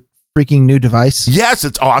into your freaking new device? Yes,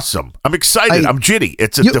 it's awesome. I'm excited. I'm giddy.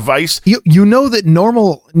 It's a device. You know that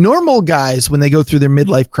normal guys, when they go through their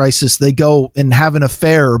midlife crisis, they go and have an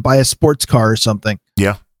affair or buy a sports car or something.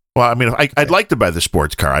 Yeah. Well, I mean, I'd like to buy the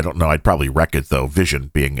sports car. I don't know. I'd probably wreck it, though,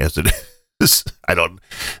 vision being as it is.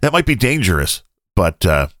 That might be dangerous. But,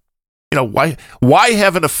 why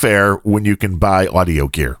have an affair when you can buy audio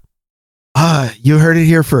gear? You heard it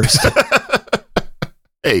here first.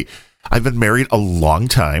 Hey, I've been married a long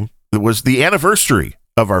time. It was the anniversary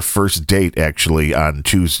of our first date, actually, on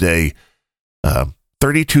Tuesday.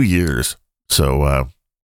 32 years. So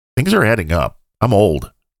things are adding up. I'm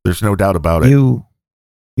old. There's no doubt about it.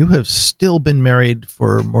 You have still been married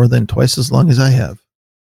for more than twice as long as I have.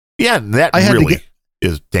 Yeah, and that really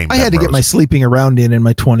is Dame I had to get my sleeping around in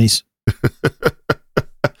my 20s.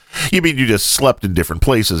 You mean you just slept in different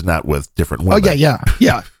places, not with different women? Oh,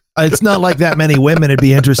 yeah. It's not like that many women would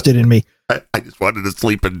be interested in me. I just wanted to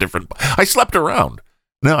sleep in different... I slept around.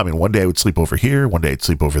 No, I mean, one day I would sleep over here, one day I'd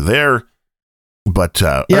sleep over there. But...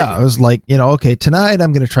 I was like, okay, tonight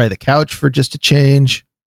I'm going to try the couch for just a change.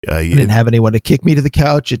 I didn't have anyone to kick me to the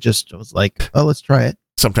couch. It just was like, oh, let's try it.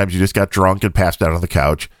 Sometimes you just got drunk and passed out on the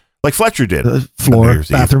couch, like Fletcher did. The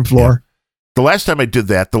bathroom floor. Yeah. The last time I did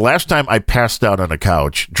that, the last time I passed out on a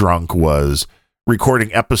couch drunk was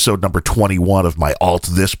recording episode number 21 of my Alt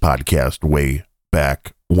This podcast way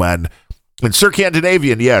back when. And Sir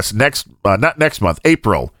Scandinavian, yes, not next month,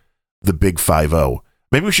 April, the big 5-0.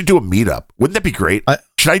 Maybe we should do a meetup. Wouldn't that be great?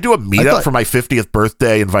 Should I do a meetup for my 50th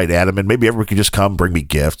birthday, invite Adam, and maybe everyone could just come, bring me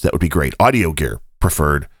gifts? That would be great. Audio gear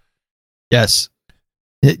preferred. Yes.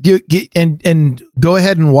 And go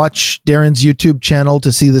ahead and watch Darren's YouTube channel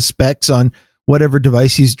to see the specs on whatever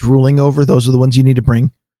device he's drooling over. Those are the ones you need to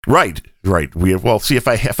bring. Right. See,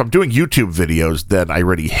 if I'm doing YouTube videos, then I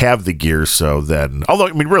already have the gear. So then, although,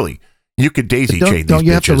 I mean, really, you could daisy chain these Don't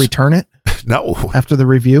you have to return it? No. After the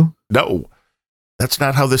review? No. That's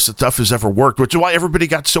not how this stuff has ever worked, which is why everybody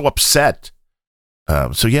got so upset.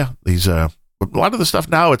 So yeah, these a lot of the stuff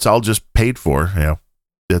now, it's all just paid for.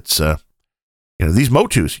 It's these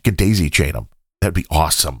Motus, you can daisy chain them. That'd be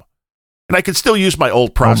awesome. And I could still use my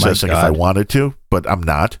old processing if I wanted to, but I'm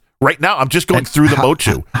not. Right now, I'm just going through the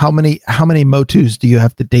Motu. How many Motus do you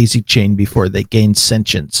have to daisy chain before they gain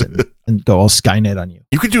sentience and go all Skynet on you?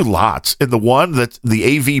 You can do lots. And the one that's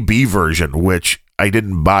the AVB version, which I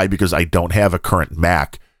didn't buy because I don't have a current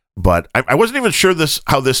Mac, but I wasn't even sure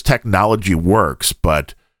how this technology works.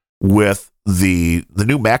 But with the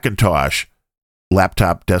new Macintosh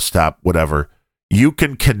laptop, desktop, whatever, you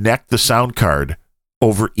can connect the sound card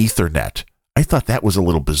over Ethernet. I thought that was a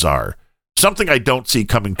little bizarre. Something I don't see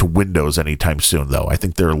coming to Windows anytime soon, though. I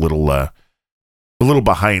think they're a little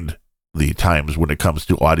behind the times when it comes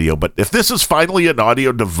to audio. But if this is finally an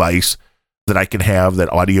audio device that I can have,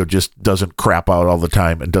 that audio just doesn't crap out all the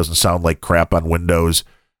time and doesn't sound like crap on Windows,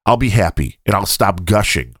 I'll be happy and I'll stop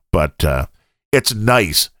gushing. But it's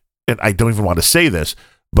nice, and I don't even want to say this,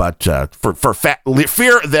 but for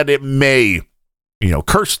fear that it may,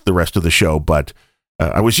 curse the rest of the show, but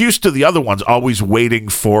I was used to the other ones always waiting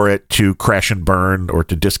for it to crash and burn or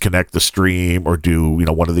to disconnect the stream or do,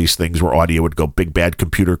 one of these things where audio would go big bad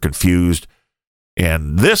computer confused.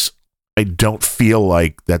 And this, I don't feel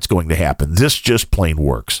like that's going to happen. This just plain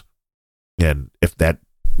works. And if that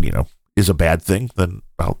is a bad thing, then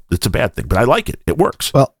it's a bad thing. But I like it. It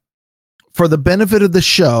works. Well, for the benefit of the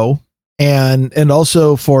show and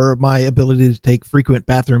also for my ability to take frequent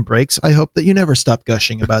bathroom breaks, I hope that you never stop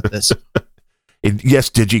gushing about this. And yes,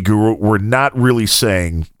 DigiGuru, we're not really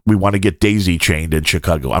saying we want to get daisy chained in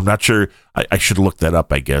Chicago. I'm not sure. I should look that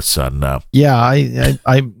up, I guess. Yeah,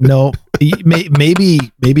 I know. maybe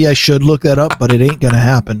I should look that up, but it ain't gonna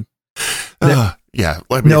happen. Yeah.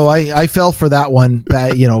 No, I fell for that one.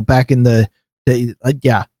 Back in the day.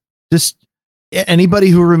 Yeah, just anybody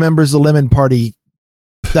who remembers the Lemon Party.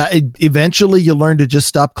 That eventually you learn to just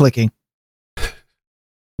stop clicking.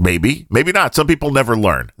 Maybe not. Some people never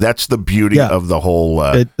learn. That's the beauty of the whole.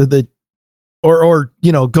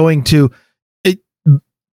 Going to it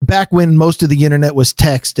back when most of the internet was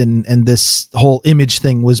text and this whole image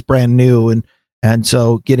thing was brand new, and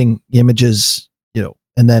so getting images,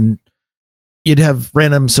 and then you'd have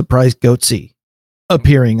random surprise goatsy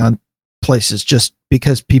appearing on places just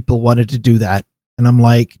because people wanted to do that. And I'm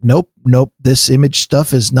like, nope. This image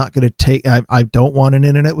stuff is not going to take. I don't want an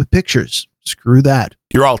internet with pictures. Screw that.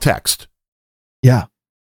 You're all text. Yeah.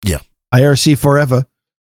 IRC forever.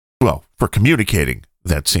 Well, for communicating,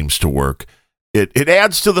 that seems to work. It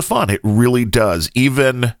adds to the fun. It really does.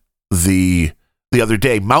 Even the other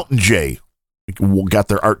day, Mountain Jay got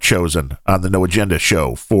their art chosen on the No Agenda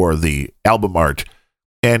show for the album art,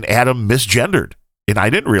 and Adam misgendered. And I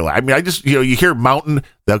didn't realize. I mean, I just, you hear Mountain,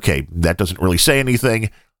 okay, that doesn't really say anything.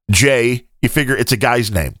 Jay, you figure it's a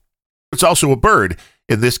guy's name. It's also a bird,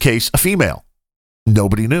 in this case, a female.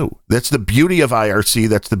 Nobody knew. That's the beauty of IRC.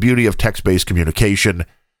 That's the beauty of text-based communication.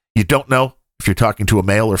 You don't know if you're talking to a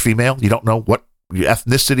male or female. You don't know what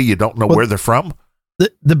ethnicity. You don't know where they're from.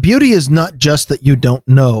 The beauty is not just that you don't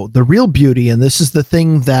know. The real beauty, and this is the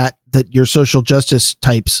thing that your social justice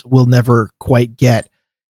types will never quite get,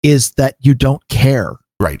 is that you don't care.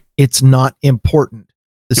 Right. It's not important.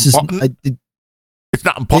 It's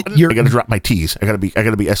not important. I got to drop my T's. I got to be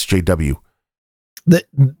SJW.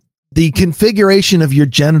 The configuration of your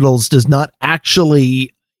genitals does not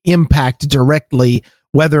actually impact directly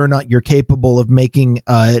whether or not you're capable of making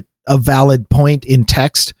a valid point in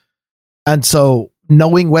text. And so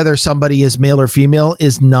knowing whether somebody is male or female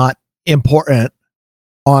is not important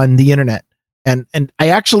on the internet. And I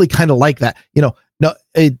actually kind of like that.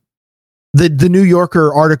 The New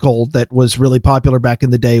Yorker article that was really popular back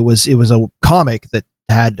in the day was a comic that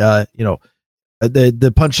had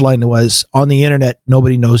the punchline was, on the internet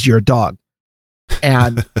nobody knows you're a dog,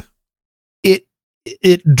 and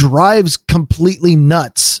it drives completely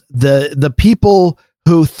nuts the people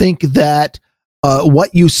who think that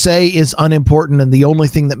what you say is unimportant and the only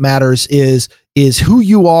thing that matters is who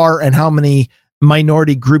you are and how many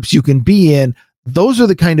minority groups you can be in. Those are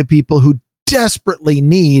the kind of people who desperately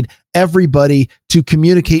need everybody to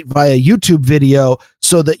communicate via YouTube video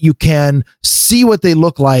so that you can see what they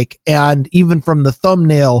look like, and even from the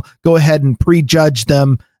thumbnail, go ahead and prejudge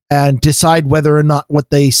them and decide whether or not what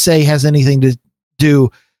they say has anything to do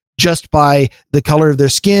just by the color of their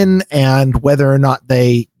skin and whether or not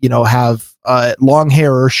they, have long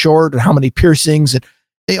hair or short, and how many piercings, and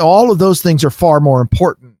all of those things are far more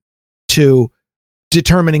important to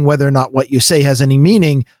determining whether or not what you say has any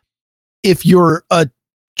meaning. If you're a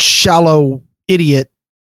shallow idiot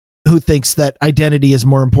who thinks that identity is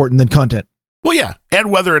more important than content. Well, yeah.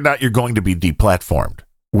 And whether or not you're going to be deplatformed,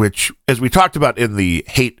 which, as we talked about in the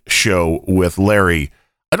hate show with Larry,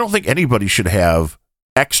 I don't think anybody should have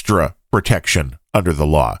extra protection under the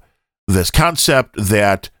law. This concept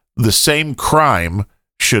that the same crime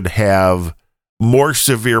should have more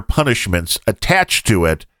severe punishments attached to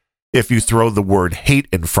it if you throw the word hate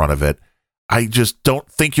in front of it. I just don't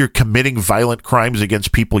think you're committing violent crimes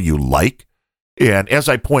against people you like. And as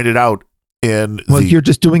I pointed out you're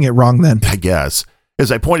just doing it wrong then. I guess.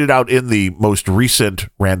 As I pointed out in the most recent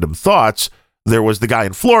Random Thoughts, there was the guy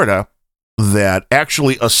in Florida that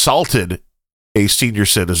actually assaulted a senior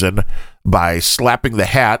citizen by slapping the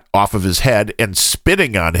hat off of his head and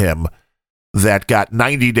spitting on him, that got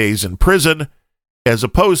 90 days in prison, as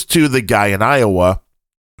opposed to the guy in Iowa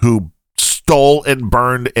who stole and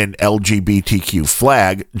burned an LGBTQ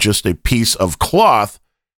flag, just a piece of cloth,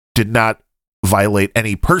 did not violate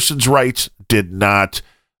any person's rights, did not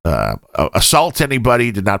assault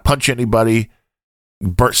anybody, did not punch anybody,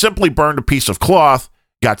 simply burned a piece of cloth,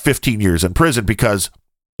 got 15 years in prison, because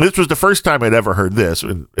this was the first time I'd ever heard this,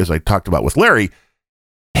 and as I talked about with Larry,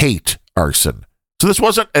 hate arson. So this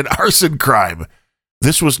wasn't an arson crime.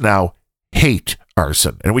 This was now hate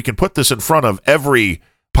arson. And we can put this in front of every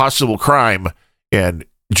possible crime and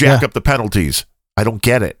jack up the penalties. I don't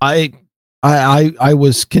get it. I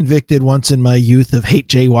was convicted once in my youth of hate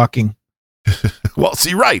jaywalking. Well,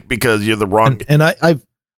 see, right, because you're the wrong. And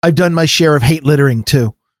I've done my share of hate littering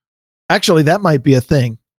too. Actually, that might be a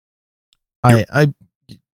thing.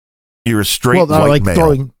 You're a straight white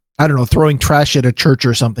male. Throwing trash at a church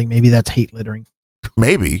or something. Maybe that's hate littering.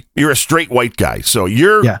 Maybe you're a straight white guy, so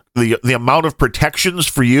the amount of protections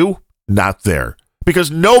for you not there,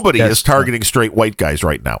 because nobody is targeting straight white guys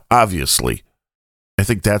right now. Obviously, I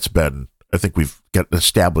think we've got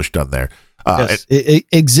established on there. Yes.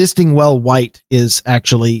 Existing well white is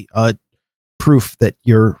actually proof that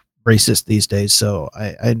you're racist these days. So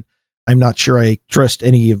I'm not sure I trust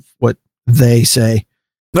any of what they say.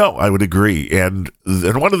 No, I would agree. And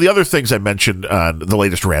one of the other things I mentioned on the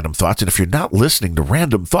latest Random Thoughts, and if you're not listening to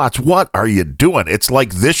Random Thoughts, what are you doing? It's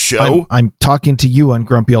like this show. I'm talking to you on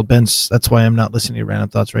Grumpy Old Ben's. That's why I'm not listening to Random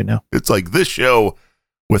Thoughts right now. It's like this show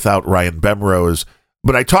without Ryan Bemrose.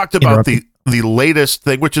 But I talked about the latest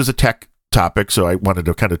thing, which is a tech topic, so I wanted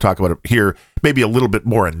to kind of talk about it here, maybe a little bit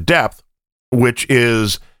more in depth, which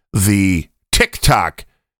is the TikTok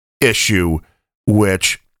issue,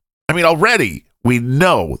 which, I mean, already we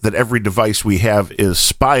know that every device we have is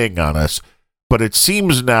spying on us, but it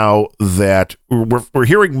seems now that we're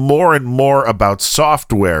hearing more and more about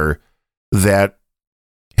software that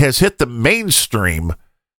has hit the mainstream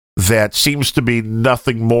that seems to be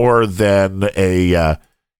nothing more than an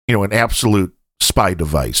absolute spy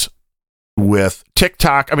device. With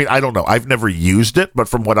TikTok, I mean, I don't know. I've never used it, but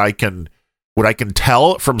from what I can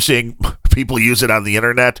tell from seeing people use it on the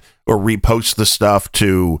internet or repost the stuff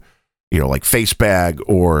to, like Facebag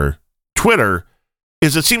or Twitter,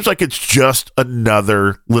 is it seems like it's just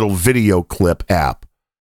another little video clip app,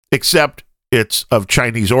 except it's of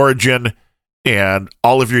Chinese origin and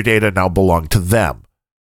all of your data now belong to them.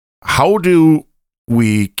 How do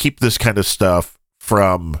we keep this kind of stuff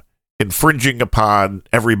from infringing upon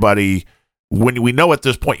everybody when we know at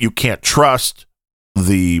this point you can't trust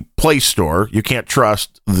the Play Store, you can't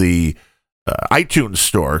trust the iTunes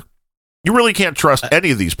Store, you really can't trust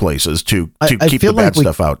any of these places to keep the bad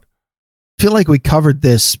stuff out. I feel like we covered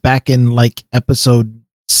this back in like episode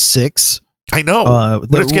 6. I know,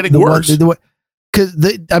 but it's getting worse. Because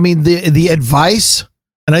the advice,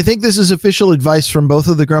 and I think this is official advice from both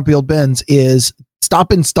of the Grumpy Old Bens, is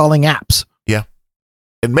stop installing apps. Yeah.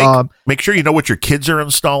 And make sure you know what your kids are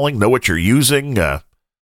installing, know what you're using. And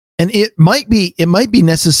it might be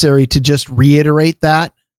necessary to just reiterate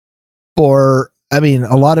that for, I mean,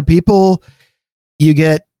 a lot of people, you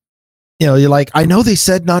get, you're like, I know they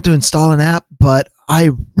said not to install an app, but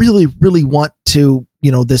I really, really want to,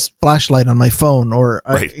 this flashlight on my phone, or,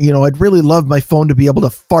 right. I'd really love my phone to be able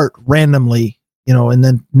to fart randomly, and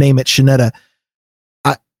then name it Shanetta.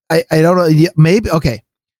 I don't know. Maybe. Okay.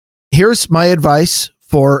 Here's my advice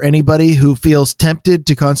for anybody who feels tempted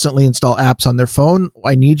to constantly install apps on their phone.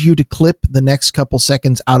 I need you to clip the next couple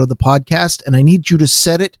seconds out of the podcast, and I need you to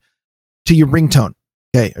set it to your ringtone.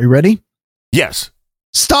 Okay. Are you ready? Yes.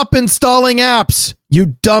 Stop installing apps, you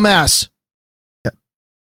dumbass. Yeah.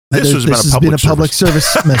 This has been a public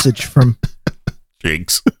service message from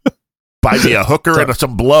Jinx. Buy me a hooker and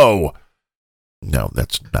some blow. No,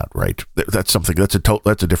 that's not right. That's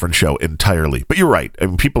a different show entirely. But you're right. I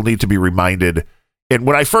mean, people need to be reminded. And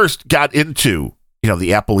when I first got into,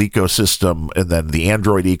 the Apple ecosystem and then the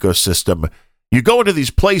Android ecosystem, you go into these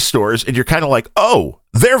Play stores and you're kind of like, oh,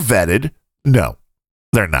 they're vetted. No,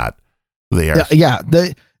 they're not. They are. Yeah.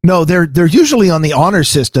 They're usually on the honor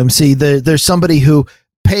system. See, there's somebody who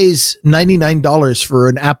pays $99 for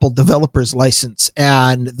an Apple developer's license,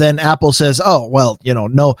 and then Apple says, oh, well,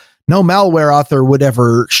 no malware author would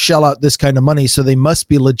ever shell out this kind of money, so they must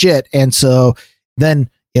be legit. And so then,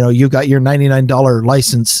 you got your $99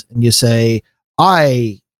 license and you say,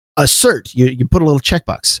 I assert, you put a little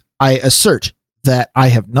checkbox. I assert that I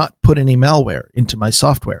have not put any malware into my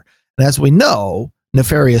software. And as we know,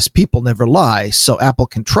 nefarious people never lie, so Apple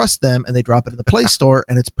can trust them, and they drop it in the Play Store,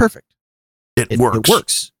 and it's perfect. It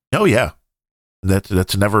works. Oh, yeah.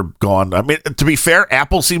 That's never gone. I mean, to be fair,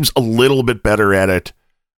 Apple seems a little bit better at it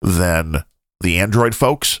than the Android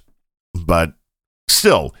folks, but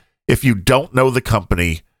still, if you don't know the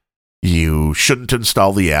company, you shouldn't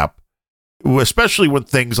install the app, especially when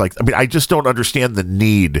things like, I just don't understand the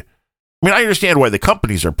need. I understand why the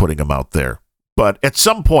companies are putting them out there, but at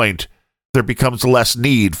some point, there becomes less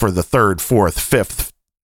need for the 3rd, 4th, 5th,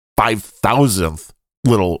 5,000th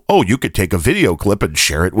little, oh, you could take a video clip and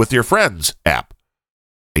share it with your friends app.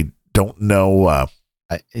 I don't know.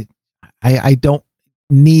 I don't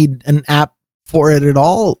need an app for it at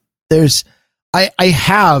all. I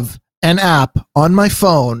have an app on my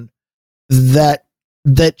phone that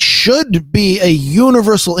that should be a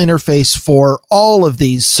universal interface for all of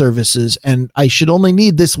these services, and I should only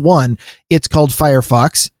need this one. It's called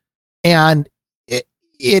Firefox, and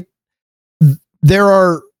there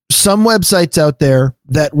are some websites out there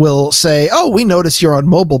that will say, oh, we notice you're on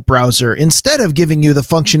mobile browser. Instead of giving you the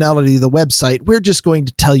functionality of the website, we're just going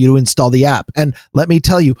to tell you to install the app. And let me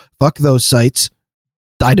tell you, fuck those sites.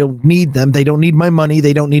 I don't need them. They don't need my money.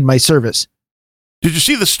 They don't need my service. Did you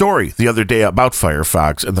see the story the other day about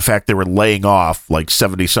Firefox and the fact they were laying off like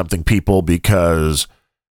 70-something people because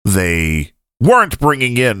they weren't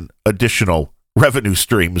bringing in additional revenue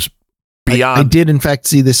streams beyond... I did, in fact,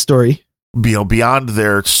 see this story. Beyond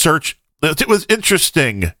their search. It was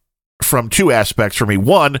interesting from two aspects for me.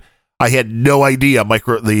 One, I had no idea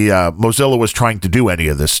Mozilla was trying to do any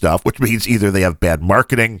of this stuff, which means either they have bad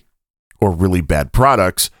marketing or really bad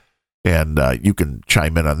products. And you can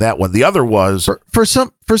chime in on that one. The other was for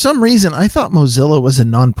some reason I thought Mozilla was a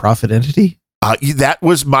nonprofit entity. That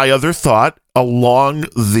was my other thought along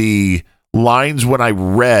the lines when I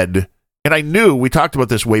read, and I knew we talked about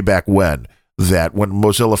this way back when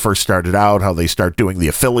Mozilla first started out, how they start doing the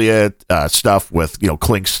affiliate stuff with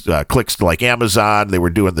clicks to like Amazon. They were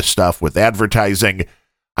doing the stuff with advertising.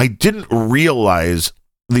 I didn't realize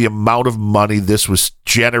the amount of money this was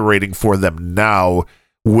generating for them now,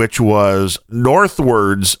 which was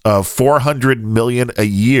northwards of $400 million a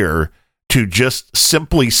year to just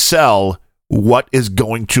simply sell what is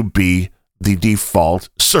going to be the default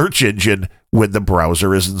search engine when the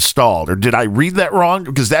browser is installed. Or did I read that wrong?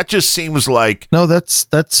 Because that just seems like... No, that's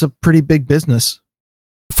a pretty big business.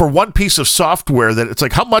 For one piece of software that it's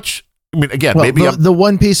like, how much... I mean, again, well, maybe... The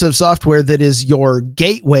one piece of software that is your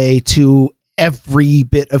gateway to every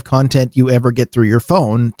bit of content you ever get through your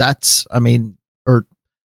phone, that's, I mean,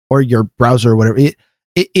 or your browser or whatever. It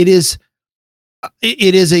is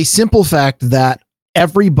a simple fact that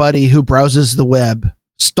everybody who browses the web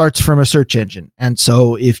starts from a search engine. And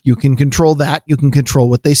so if you can control that, you can control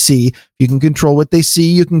what they see. If you can control what they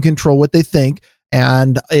see, you can control what they think.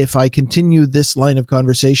 And if I continue this line of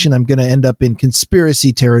conversation, I'm going to end up in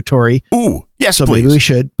conspiracy territory. Ooh, yes, so please. Maybe we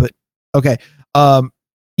should, but okay.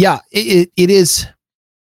 Yeah, it is.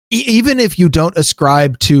 Even if you don't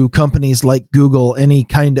ascribe to companies like Google any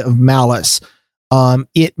kind of malice,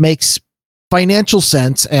 it makes financial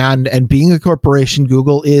sense. And being a corporation,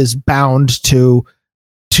 Google is bound to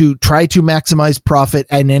try to maximize profit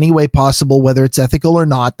in any way possible, whether it's ethical or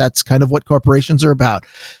not. That's kind of what corporations are about.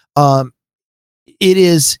 It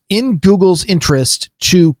is in Google's interest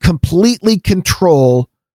to completely control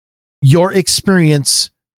your experience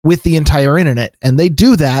with the entire internet. And they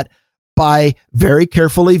do that by very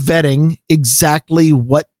carefully vetting exactly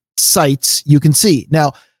what sites you can see.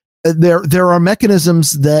 Now, there are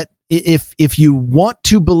mechanisms that if you want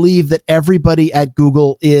to believe that everybody at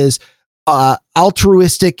Google is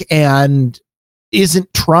altruistic and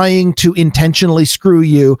isn't trying to intentionally screw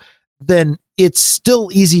you, then it's still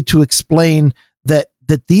easy to explain that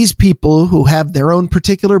these people who have their own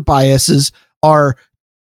particular biases are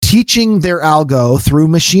teaching their algo through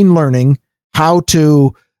machine learning how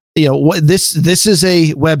to, this is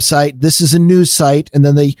a website, this is a news site, and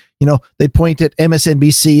then they point at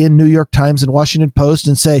MSNBC and New York Times and Washington Post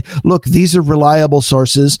and say, look, these are reliable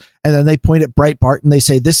sources, and then they point at Breitbart and they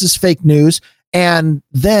say this is fake news. And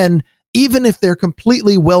then even if they're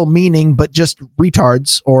completely well-meaning but just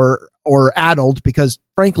retards or addled, because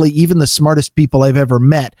frankly even the smartest people I've ever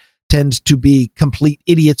met tend to be complete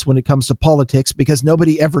idiots when it comes to politics, because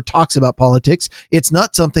nobody ever talks about politics. It's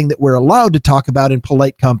not something that we're allowed to talk about in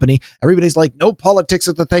polite company. Everybody's like, no politics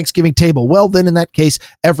at the Thanksgiving table. Well, then in that case,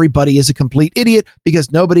 everybody is a complete idiot,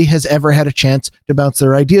 because nobody has ever had a chance to bounce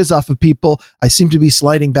their ideas off of people. I seem to be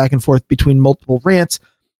sliding back and forth between multiple rants,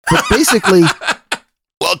 but basically...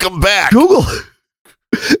 Welcome back. Google...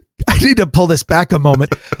 I need to pull this back a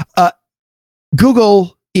moment.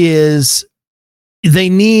 Google is... They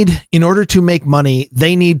need, in order to make money,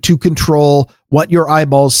 they need to control what your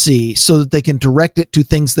eyeballs see so that they can direct it to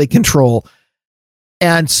things they control.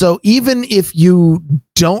 And so even if you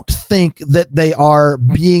don't think that they are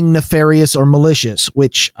being nefarious or malicious,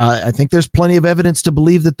 which I think there's plenty of evidence to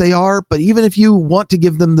believe that they are, but even if you want to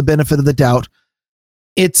give them the benefit of the doubt,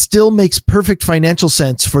 it still makes perfect financial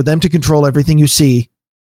sense for them to control everything you see.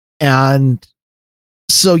 And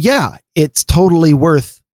so, yeah, it's totally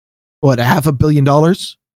worth $500 million,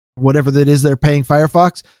 whatever that is they're paying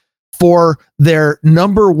Firefox for their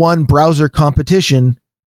number one browser competition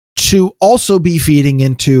to also be feeding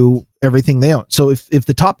into everything they own. So if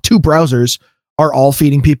the top two browsers are all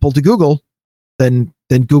feeding people to Google, then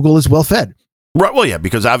Google is well fed. Right. Well, yeah,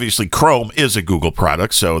 because obviously Chrome is a Google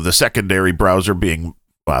product. So the secondary browser being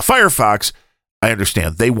Firefox, I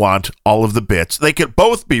understand they want all of the bits. They could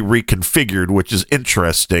both be reconfigured, which is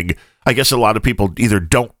interesting. I guess a lot of people either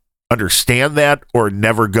don't understand that or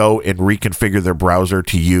never go and reconfigure their browser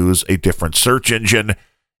to use a different search engine.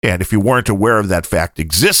 And if you weren't aware of that fact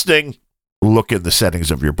existing, look in the settings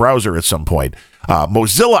of your browser at some point.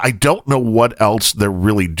 Mozilla, I don't know what else they're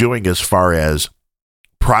really doing as far as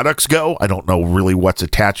products go. I don't know really what's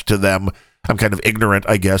attached to them. I'm kind of ignorant,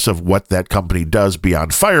 I guess, of what that company does beyond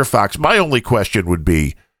Firefox. My only question would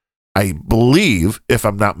be, I believe, if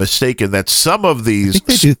I'm not mistaken, that some of these... I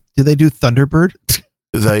think they do. Do they do Thunderbird?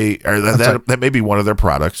 That may be one of their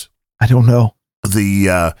products. I don't know.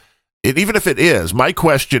 Even if it is, my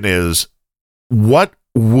question is, what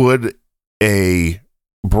would a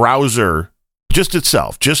browser, just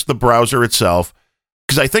the browser itself,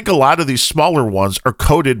 because I think a lot of these smaller ones are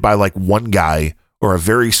coded by like one guy or a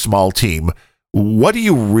very small team. What do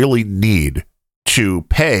you really need to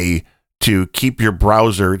pay to keep your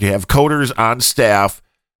browser, to have coders on staff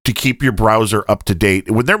to keep your browser up to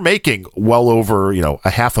date? When they're making well over,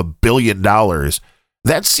 $500 million,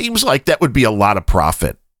 that seems like that would be a lot of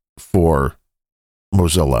profit for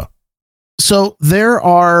Mozilla. So there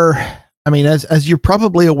are, as you're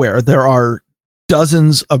probably aware, there are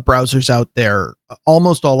dozens of browsers out there,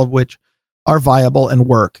 almost all of which are viable and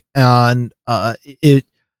work. And you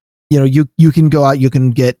can go out, you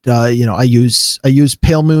can get, I use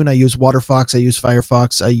Pale Moon, I use Waterfox, I use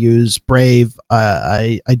Firefox, I use Brave.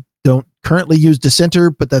 I don't currently use Dissenter,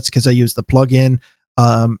 but that's because I use the plugin.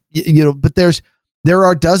 But there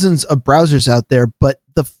are dozens of browsers out there. But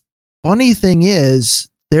the funny thing is,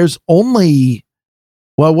 there's only,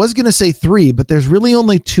 I was going to say 3, but there's really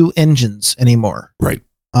only 2 engines anymore. Right.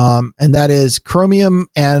 And that is Chromium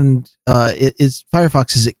and it is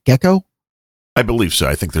Firefox. Is it Gecko? I believe so.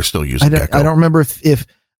 I think they're still using Gecko. I don't remember if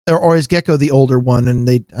or is Gecko the older one, and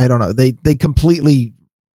I don't know. They completely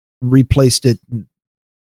replaced it.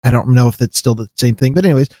 I don't know if that's still the same thing, but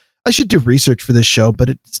anyways, I should do research for this show, but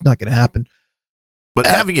it's not going to happen. But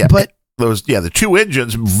the 2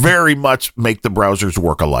 engines very much make the browsers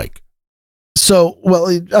work alike. So,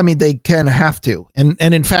 they kind of have to. And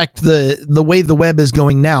in fact, the way the web is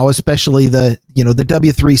going now, especially the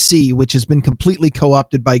W3C, which has been completely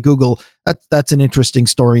co-opted by Google, that's an interesting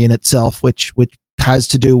story in itself, which has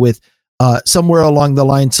to do with somewhere along the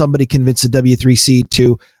line, somebody convinced the W3C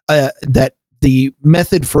to that the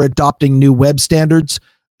method for adopting new web standards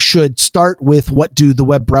should start with what do the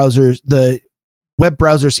web browsers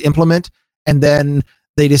implement. And then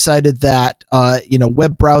they decided that,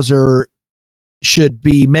 web browser should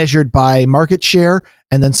be measured by market share.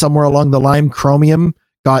 And then somewhere along the line, Chromium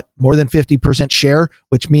got more than 50% share,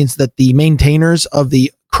 which means that the maintainers of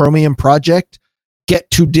the Chromium project get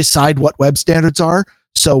to decide what web standards are.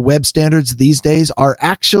 So web standards these days are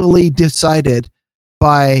actually decided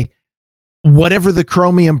by whatever the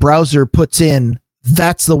Chromium browser puts in.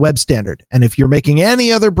 That's the web standard. And if you're making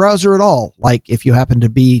any other browser at all, like if you happen to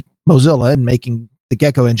be Mozilla and making the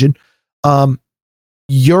Gecko engine,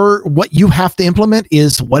 what you have to implement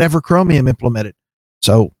is whatever Chromium implemented.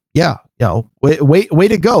 So yeah, way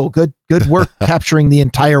to go. Good work capturing the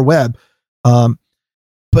entire web.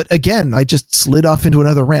 But again, I just slid off into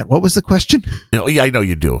another rant. What was the question? Yeah, I know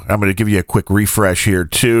you do. I'm going to give you a quick refresh here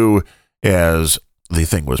too, as the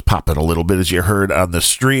thing was popping a little bit as you heard on the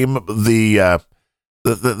stream. The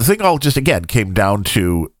thing all just again came down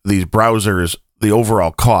to these browsers. The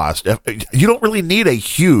overall cost. You don't really need a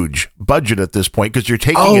huge budget at this point because you're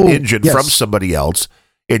taking an engine from somebody else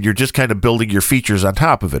and you're just kind of building your features on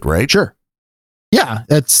top of it, right? Sure. Yeah,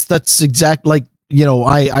 that's exact. Like,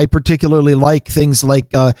 I particularly like things like,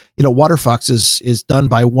 Waterfox is done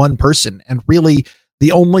by one person. And really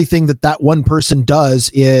the only thing that one person does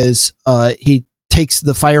is he takes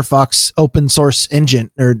the Firefox open source engine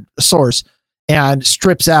or source and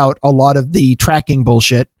strips out a lot of the tracking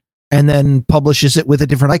bullshit and then publishes it with a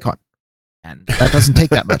different icon. And that doesn't take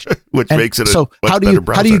that much. Which makes it so how do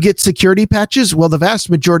you get security patches? Well, the vast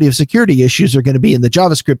majority of security issues are going to be in the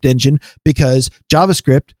JavaScript engine because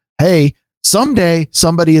JavaScript, hey, someday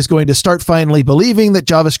somebody is going to start finally believing that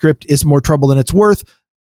JavaScript is more trouble than it's worth.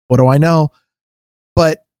 What do I know?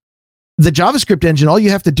 But the JavaScript engine, all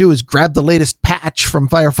you have to do is grab the latest patch from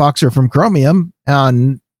Firefox or from Chromium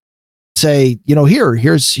and say,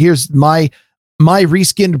 here's my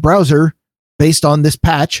reskinned browser based on this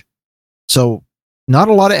patch. So not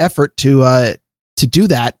a lot of effort to do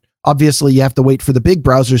that. Obviously you have to wait for the big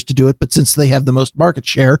browsers to do it, but since they have the most market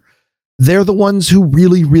share, they're the ones who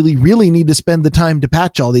really, really, really need to spend the time to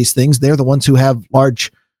patch all these things. They're the ones who have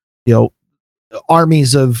large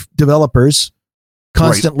armies of developers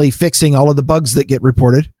constantly fixing all of the bugs that get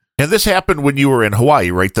reported. And this happened when you were in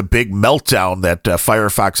Hawaii, right? The big meltdown that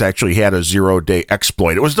Firefox actually had a 0-day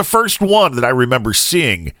exploit. It was the first one that I remember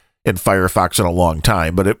seeing in Firefox in a long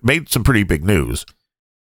time, but it made some pretty big news.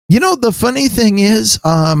 You know, the funny thing is,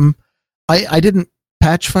 I didn't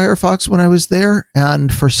patch Firefox when I was there,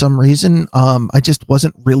 and for some reason, I just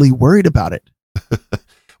wasn't really worried about it.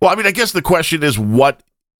 Well, I mean, I guess the question is, what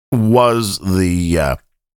was the,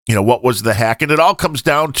 what was the hack? And it all comes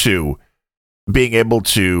down to being able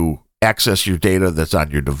to access your data that's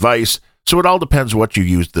on your device. So it all depends what you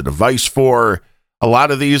use the device for. A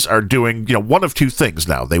lot of these are doing, one of two things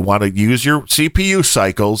now. They want to use your CPU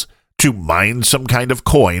cycles to mine some kind of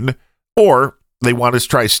coin, or they want to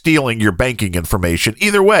try stealing your banking information.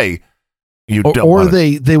 Either way, you don't. Or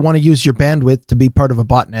they want to use your bandwidth to be part of a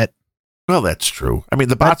botnet. Well, that's true. I mean,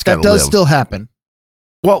 the bots got to live. That does still happen.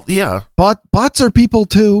 Well, yeah. Bots are people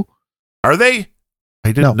too. Are they?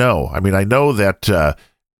 I didn't know. I mean, I know that,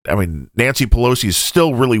 Nancy Pelosi is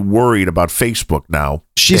still really worried about Facebook now.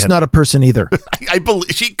 She's not a person either. I believe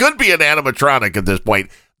she could be an animatronic at this point.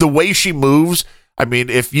 The way she moves, I mean,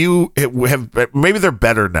 if you have, maybe they're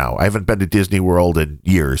better now. I haven't been to Disney World in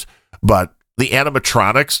years, but the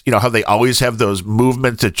animatronics, how they always have those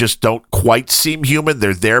movements that just don't quite seem human.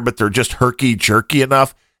 They're there, but they're just herky-jerky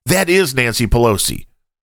enough. That is Nancy Pelosi.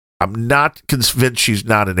 I'm not convinced she's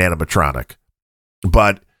not an animatronic,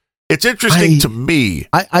 but it's interesting to me.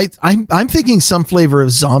 I'm thinking some flavor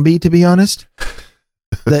of zombie, to be honest.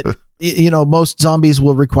 That most zombies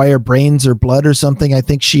will require brains or blood or something. I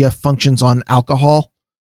think she functions on alcohol.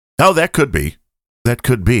 Oh, that could be. That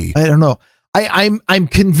could be. I don't know. I'm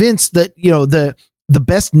convinced that the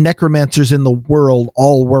best necromancers in the world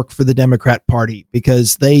all work for the Democrat Party,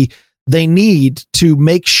 because they need to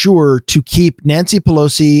make sure to keep Nancy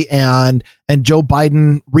Pelosi and Joe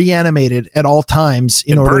Biden reanimated at all times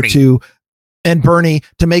in order to, and Bernie,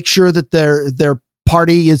 to make sure that their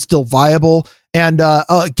party is still viable. And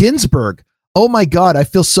Ginsburg, oh my God, I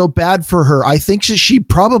feel so bad for her. I think she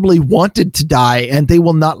probably wanted to die, and they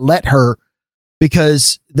will not let her,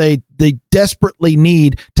 because they desperately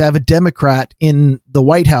need to have a Democrat in the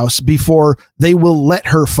White House before they will let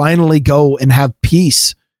her finally go and have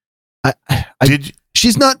peace.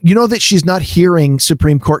 She's not, that she's not hearing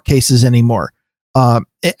Supreme Court cases anymore.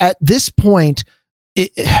 At this point,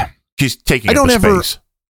 she's taking space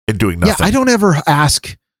and doing nothing. Yeah, I don't ever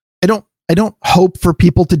ask. I don't hope for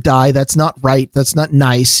people to die. That's not right. That's not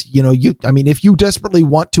nice. If you desperately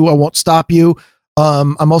want to, I won't stop you.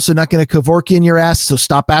 I'm also not going to Kevorkian in your ass, so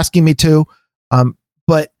stop asking me to.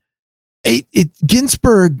 But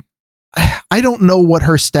Ginsburg, I don't know what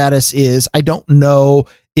her status is. I don't know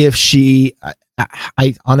if she,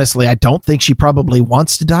 I honestly, I don't think she probably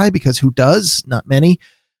wants to die, because who does? Not many.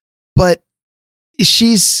 But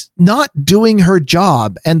she's not doing her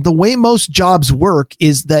job. And the way most jobs work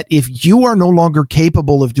is that if you are no longer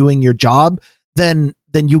capable of doing your job, then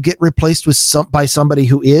you get replaced by somebody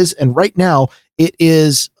who is. And right now, it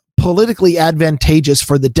is politically advantageous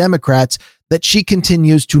for the Democrats that she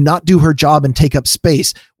continues to not do her job and take up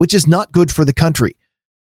space, which is not good for the country,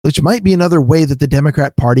 which might be another way that the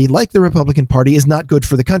Democrat Party, like the Republican Party, is not good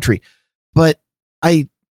for the country. But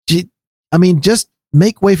just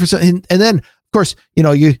make way for something. And then, of course,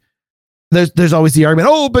 there's always the argument,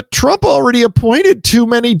 oh, but Trump already appointed too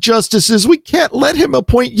many justices. We can't let him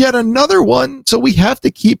appoint yet another one. So we have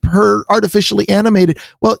to keep her artificially animated.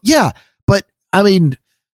 Well, yeah, but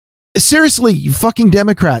seriously, you fucking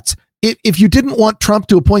Democrats, if you didn't want Trump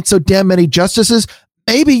to appoint so damn many justices,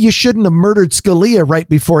 maybe you shouldn't have murdered Scalia right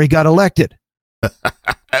before he got elected.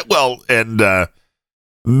 Well, and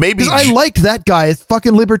maybe I liked that guy, a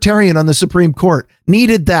fucking libertarian on the Supreme Court.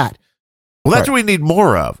 Needed that. Well, that's what we need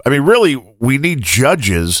more of. Really, we need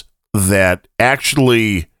judges that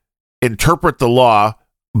actually interpret the law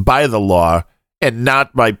by the law, and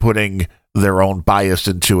not by putting their own bias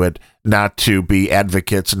into it, not to be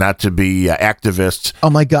advocates, not to be activists. Oh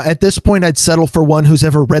my God. At this point, I'd settle for one who's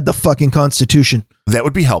ever read the fucking Constitution. That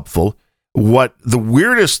would be helpful. What the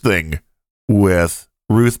weirdest thing with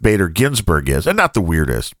Ruth Bader Ginsburg is, and not the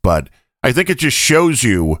weirdest, but I think it just shows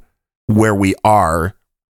you where we are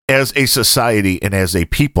as a society and as a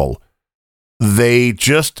people. They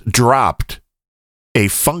just dropped a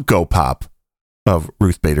Funko Pop of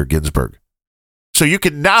Ruth Bader Ginsburg. So you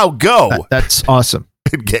can now go. That's awesome.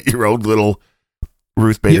 And get your own little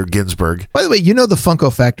Ruth Bader Ginsburg. By the way, the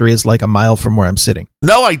Funko factory is like a mile from where I'm sitting.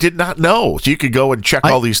 No, I did not know. So you could go and check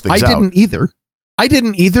all these things out. I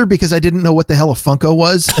didn't either because I didn't know what the hell a Funko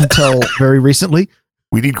was until very recently.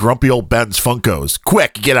 We need grumpy old Ben's Funkos.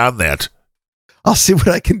 Quick, get on that. I'll see what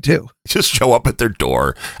I can do. Just show up at their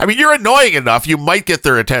door. I mean, you're annoying enough. You might get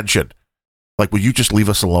their attention. Like, will you just leave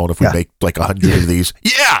us alone if we make like 100 of these?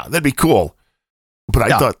 Yeah, that'd be cool.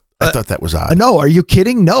 But I thought that was odd. No, are you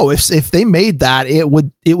kidding? No, if they made that, it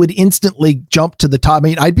would instantly jump to the top. I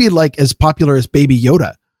mean, I'd be like as popular as Baby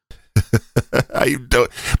Yoda.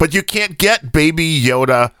 But you can't get Baby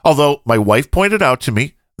Yoda. Although my wife pointed out to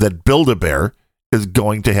me that Build-A-Bear is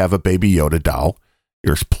going to have a Baby Yoda doll,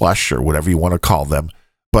 or plush, or whatever you want to call them.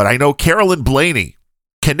 But I know Carolyn Blaney,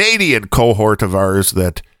 Canadian cohort of ours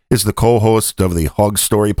that is the co-host of the Hog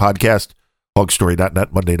Story podcast,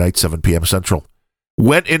 hogstory.net, Monday night, 7 p.m. Central,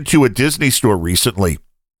 went into a Disney store recently,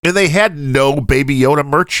 and they had no Baby Yoda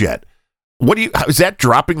merch yet. Is that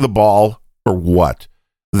dropping the ball or what?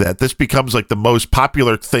 That this becomes like the most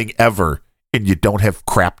popular thing ever, and you don't have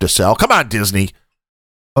crap to sell? Come on, Disney.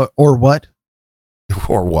 Or what?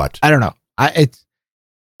 Or what? I don't know. I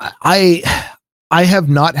have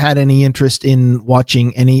not had any interest in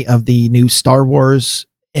watching any of the new Star Wars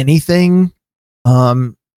anything,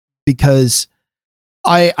 because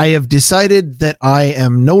I have decided that I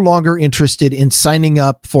am no longer interested in signing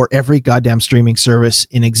up for every goddamn streaming service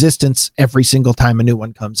in existence every single time a new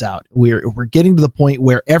one comes out. We're getting to the point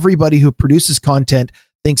where everybody who produces content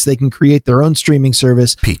thinks they can create their own streaming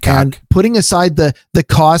service. Peacock. And putting aside the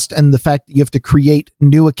cost and the fact that you have to create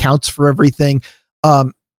new accounts for everything,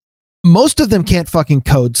 most of them can't fucking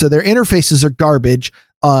code, so their interfaces are garbage.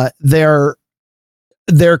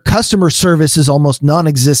 Their customer service is almost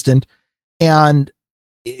non-existent, and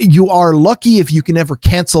you are lucky if you can ever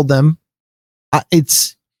cancel them.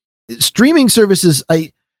 It's streaming services.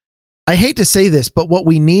 I hate to say this, but what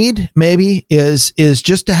we need maybe is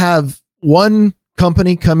just to have one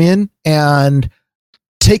company come in and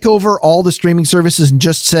take over all the streaming services and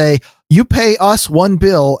just say, you pay us one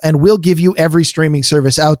bill and we'll give you every streaming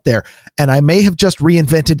service out there. And I may have just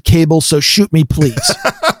reinvented cable, so shoot me, please.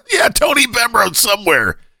 Yeah, Tony Bemrose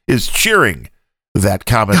somewhere is cheering that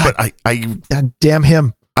comment. God, but God damn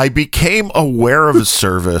him. I became aware of a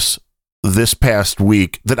service this past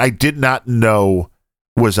week that I did not know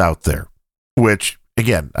was out there, which,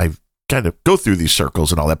 again, I've kind of go through these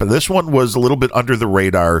circles and all that, but this one was a little bit under the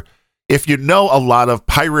radar. If you know, a lot of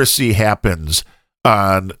piracy happens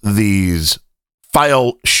on these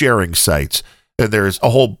file sharing sites, and there's a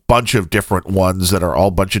whole bunch of different ones that are all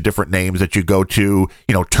a bunch of different names that you go to,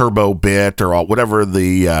 TurboBit or whatever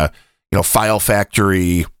the, File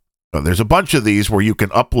Factory. There's a bunch of these where you can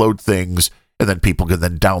upload things and then people can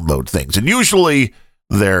then download things. And usually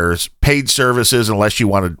there's paid services, unless you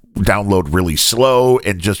want to download really slow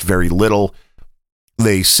and just very little.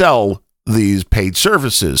 They sell these paid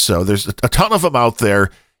services. So there's a ton of them out there.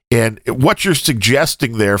 And what you're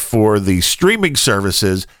suggesting there for the streaming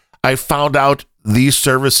services, I found out these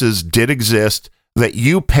services did exist, that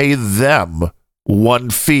you pay them one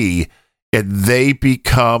fee and they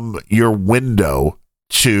become your window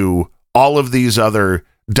to all of these other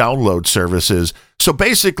download services. So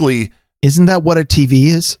basically, isn't that what a TV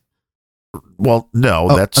is? Well,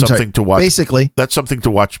 no, that's something to watch. Basically, that's something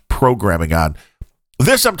to watch programming on.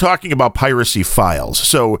 This, I'm talking about piracy files.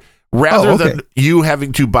 So rather than you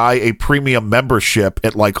having to buy a premium membership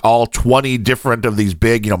at like all 20 different of these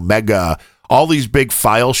big, mega, all these big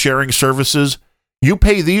file sharing services, you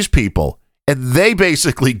pay these people and they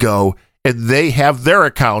basically go and they have their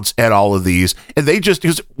accounts at all of these. And they just,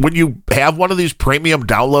 when you have one of these premium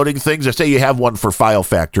downloading things, let's say you have one for File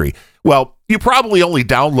Factory. Well, you probably only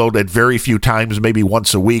download it very few times, maybe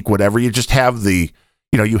once a week, whatever. You just have the,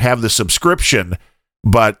 you have the subscription.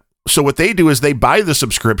 But so what they do is they buy the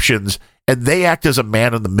subscriptions and they act as a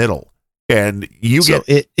man in the middle. And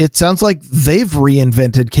it sounds like they've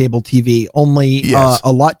reinvented cable TV, only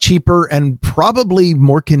a lot cheaper and probably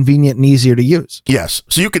more convenient and easier to use. Yes.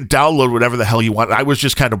 So you can download whatever the hell you want. I was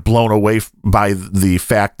just kind of blown away by the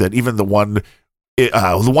fact that even the one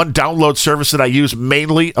download service that I use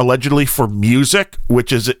mainly allegedly for music,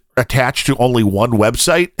 which is attached to only one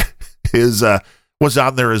website, was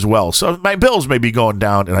on there as well. So my bills may be going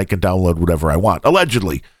down and I can download whatever I want,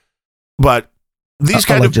 allegedly. But these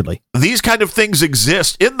kind of things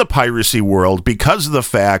exist in the piracy world because of the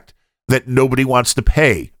fact that nobody wants to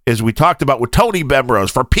pay, as we talked about with Tony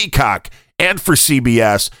Bemrose, for Peacock and for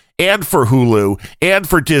CBS and for Hulu and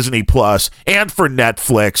for Disney Plus and for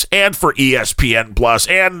Netflix and for ESPN Plus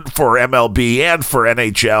and for MLB and for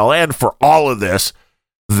NHL and for all of this.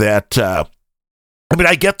 That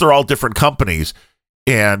I get they're all different companies,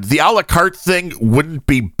 and the a la carte thing wouldn't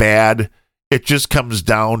be bad. It just comes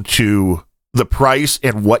down to the price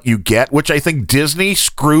and what you get, which I think Disney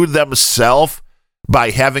screwed themselves by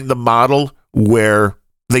having the model where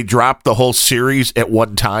they dropped the whole series at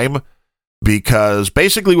one time, because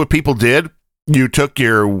basically what people did, you took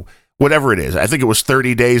your, whatever it is, I think it was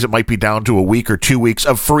 30 days, it might be down to a week or 2 weeks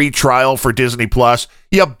of free trial for Disney Plus.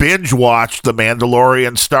 You binge watched the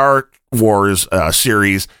Mandalorian Star Wars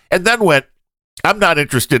series, and then went, I'm not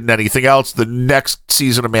interested in anything else. The next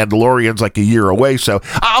season of Mandalorian's like a year away, so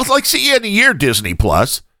I'll see you in a year, Disney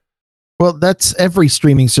Plus. Well, that's every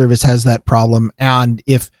streaming service has that problem. And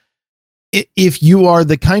if you are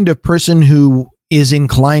the kind of person who is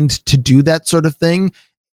inclined to do that sort of thing,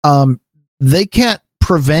 they can't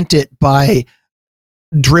prevent it by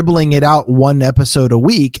dribbling it out one episode a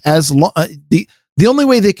week. The only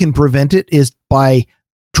way they can prevent it is by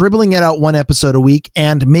dribbling it out one episode a week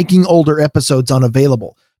and making older episodes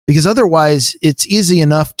unavailable, because otherwise it's easy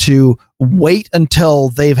enough to wait until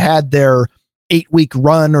they've had their 8-week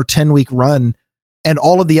run or 10-week run and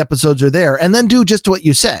all of the episodes are there, and then do just what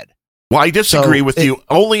you said. Well, I disagree with you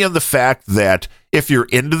only in the fact that if you're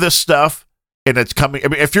into this stuff and it's coming, I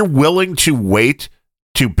mean, if you're willing to wait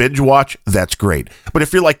to binge watch, that's great. But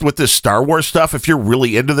if you're like with this Star Wars stuff, if you're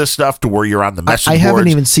really into this stuff to where you're on the message boards, I haven't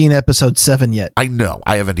even seen episode 7 yet. I know,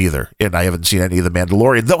 I haven't either. And I haven't seen any of the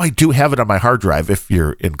Mandalorian, though I do have it on my hard drive if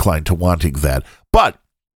you're inclined to wanting that. But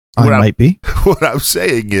might be. What I'm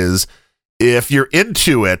saying is, if you're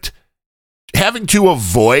into it, having to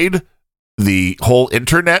avoid the whole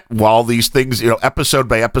internet while these things, episode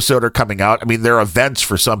by episode are coming out. I mean, they're events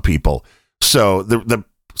for some people. So the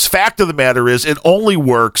fact of the matter is, it only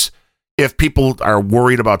works if people are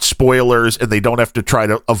worried about spoilers and they don't have to try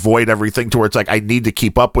to avoid everything to where it's like, I need to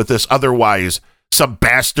keep up with this. Otherwise, some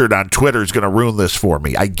bastard on Twitter is going to ruin this for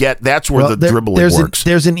me. I get that's where the dribbling works.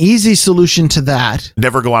 There's an easy solution to that.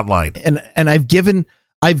 Never go online. And I've given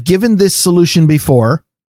this solution before.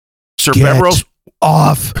 Sir Bevros,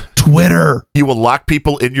 off Twitter. You will lock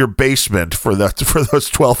people in your basement for those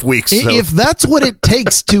 12 weeks. So. If that's what it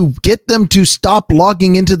takes to get them to stop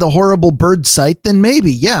logging into the horrible bird site, then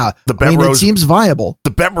maybe, yeah. It seems viable.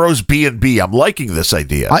 The Bemrose B&B. I'm liking this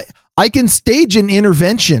idea. I can stage an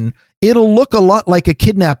intervention. It'll look a lot like a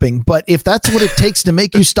kidnapping, but if that's what it takes to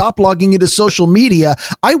make you stop logging into social media,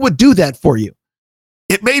 I would do that for you.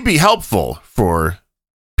 It may be helpful for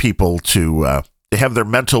people to have their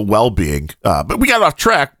mental well-being. But we got off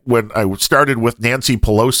track when I started with Nancy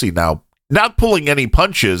Pelosi now not pulling any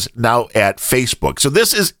punches now at Facebook. So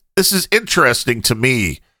this is interesting to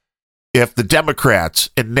me if the Democrats,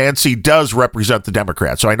 and Nancy does represent the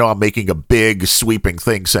Democrats. So I know I'm making a big sweeping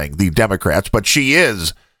thing saying the Democrats, but she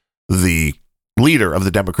is the leader of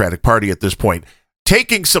the Democratic Party at this point,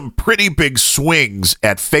 taking some pretty big swings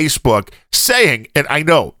at Facebook, saying, and I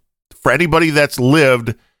know for anybody that's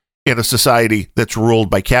lived in a society that's ruled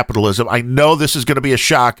by capitalism, I know this is going to be a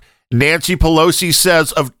shock. Nancy Pelosi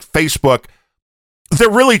says of Facebook,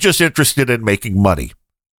 they're really just interested in making money.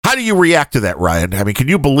 How do you react to that, Ryan? I mean, can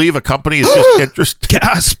you believe a company is just interested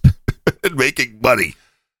gasp in making money?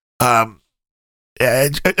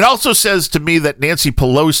 It also says to me that Nancy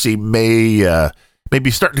Pelosi may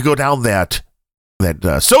be starting to go down that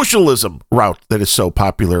socialism route that is so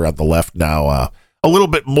popular on the left now, a little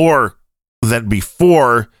bit more than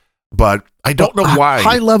before. But I don't know why.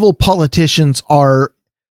 High-level politicians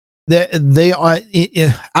they are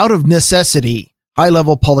out of necessity.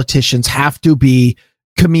 High-level politicians have to be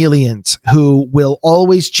chameleons who will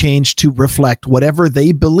always change to reflect whatever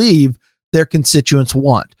they believe their constituents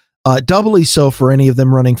want. Doubly so for any of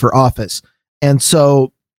them running for office. And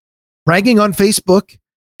so bragging on Facebook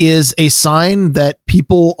is a sign that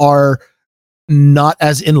people are not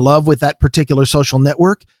as in love with that particular social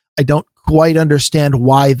network. I don't quite understand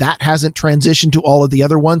why that hasn't transitioned to all of the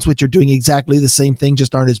other ones, which are doing exactly the same thing,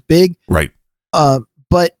 just aren't as big. Right.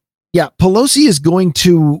 But yeah, Pelosi is going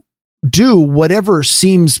to do whatever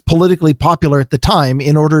seems politically popular at the time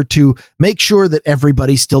in order to make sure that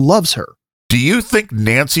everybody still loves her. Do you think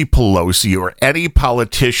Nancy Pelosi or any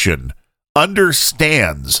politician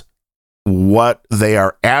understands what they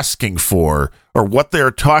are asking for or what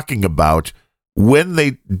they're talking about when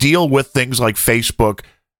they deal with things like Facebook,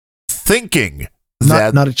 thinking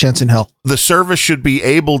that not a chance in hell the service should be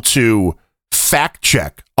able to fact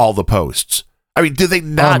check all the posts? I mean, do they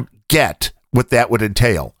not get what that would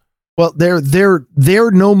entail? Well,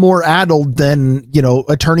 they're no more addled than,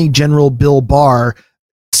 Attorney General Bill Barr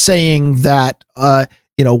saying that,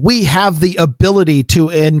 we have the ability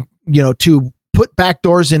to put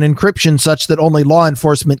backdoors in encryption such that only law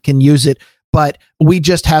enforcement can use it. But we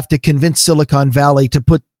just have to convince Silicon Valley to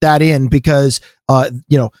put that in because,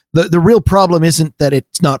 the real problem isn't that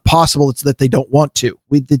it's not possible. It's that they don't want to.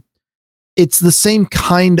 It's the same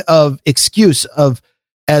kind of excuse of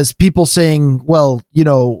as people saying, well,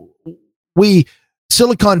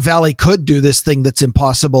 Silicon Valley could do this thing that's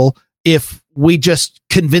impossible if we just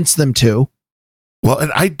convince them to. Well,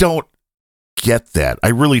 and I don't get that. I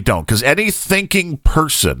really don't, because any thinking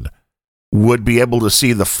person would be able to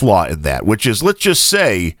see the flaw in that, which is, let's just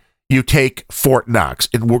say you take Fort Knox,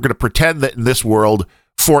 and we're going to pretend that in this world,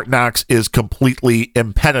 Fort Knox is completely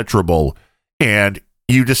impenetrable, and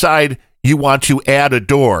you decide you want to add a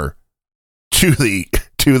door to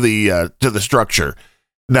the structure.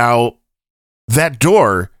 Now, that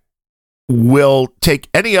door will take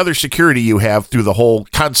any other security you have through the whole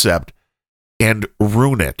concept and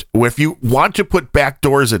ruin it. If you want to put back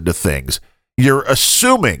doors into things, you're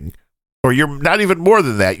assuming, or you're not even more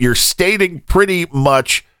than that, you're stating pretty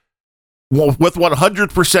much with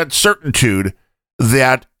 100% certitude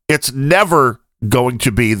that it's never going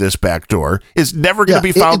to be this back door, is never going to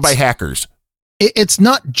be found by hackers. It's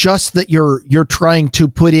not just that you're trying to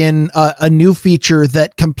put in a new feature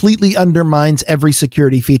that completely undermines every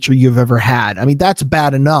security feature you've ever had. I mean, that's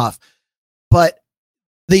bad enough, but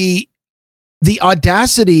the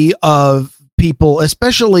audacity of people,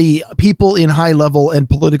 especially people in high level and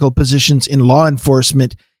political positions in law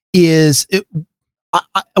enforcement, is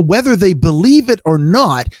whether they believe it or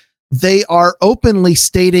not, they are openly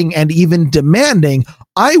stating and even demanding,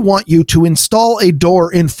 I want you to install a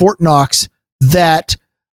door in Fort Knox that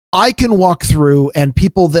I can walk through and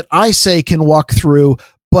people that I say can walk through,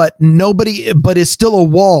 but is still a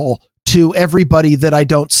wall to everybody that I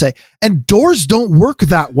don't say. And doors don't work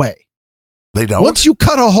that way. They don't. Once you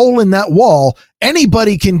cut a hole in that wall,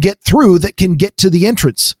 anybody can get through that can get to the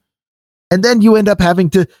entrance. And then you end up having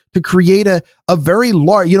to create a very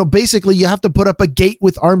large, basically you have to put up a gate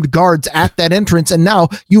with armed guards at that entrance. And now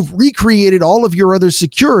you've recreated all of your other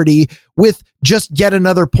security with just yet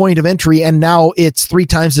another point of entry. And now it's 3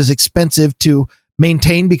 times as expensive to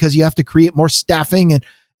maintain because you have to create more staffing.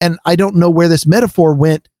 And I don't know where this metaphor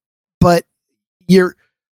went, but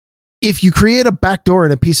if you create a backdoor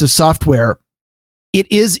in a piece of software, it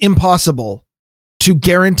is impossible to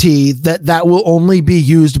guarantee that will only be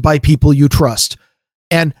used by people you trust.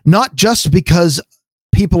 And not just because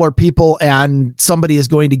people are people and somebody is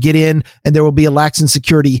going to get in and there will be a lax in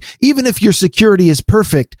security. Even if your security is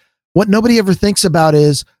perfect, what nobody ever thinks about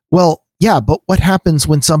is, well, yeah, but what happens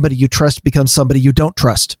when somebody you trust becomes somebody you don't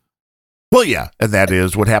trust? Well, yeah, and that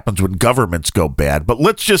is what happens when governments go bad. But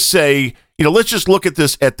let's just say, let's just look at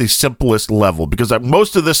this at the simplest level, because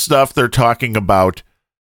most of this stuff they're talking about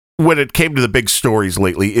when it came to the big stories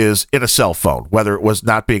lately is in a cell phone, whether it was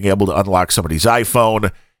not being able to unlock somebody's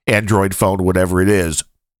iPhone, Android phone, whatever it is.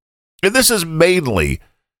 And this is mainly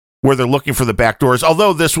where they're looking for the backdoors,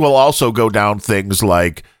 although this will also go down things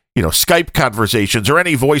like, Skype conversations or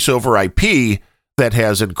any voice over IP that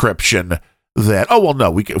has encryption that,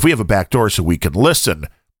 if we have a backdoor so we can listen.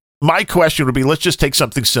 My question would be, let's just take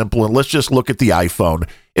something simple and let's just look at the iPhone.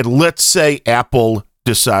 And let's say Apple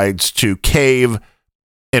decides to cave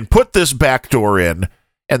and put this backdoor in,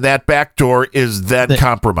 and that backdoor is then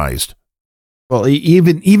compromised. Well,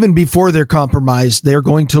 even before they're compromised, they're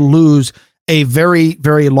going to lose a very,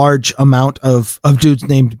 very large amount of dudes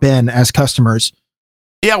named Ben as customers.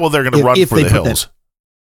 Yeah, well, they're going to run for the hills.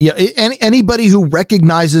 Yeah, anybody who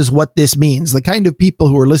recognizes what this means, the kind of people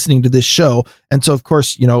who are listening to this show, and so, of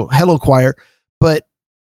course, hello, choir, but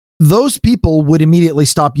those people would immediately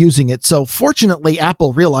stop using it. So fortunately,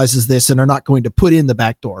 Apple realizes this and are not going to put in the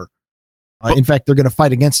backdoor. In fact, they're going to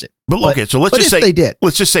fight against it. But okay, so let's just say they did.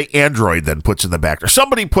 Let's just say Android then puts in the backdoor.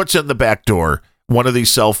 Somebody puts in the backdoor, one of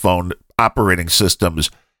these cell phone operating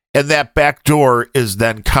systems, and that backdoor is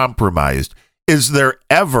then compromised. Is there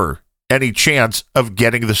ever any chance of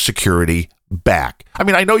getting the security back? I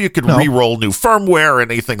mean, I know you can re-roll new firmware or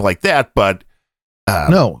anything like that, but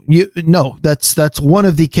no, that's one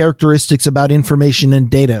of the characteristics about information and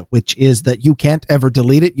data, which is that you can't ever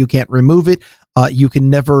delete it. You can't remove it. You can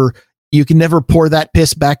never pour that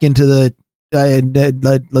piss back into the,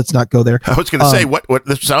 let's not go there. I was going to say, what,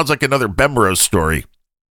 this sounds like another Bemrose story.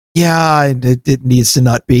 Yeah, it needs to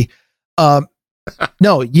not be.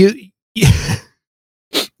 No, you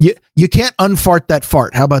can't unfart that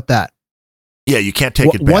fart. How about that? Yeah, you can't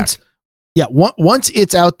take it back. Once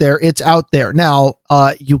it's out there, it's out there. Now,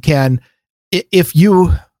 you can, if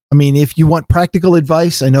you want practical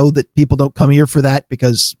advice, I know that people don't come here for that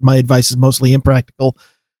because my advice is mostly impractical.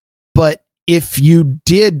 But if you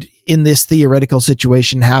did, in this theoretical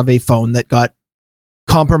situation, have a phone that got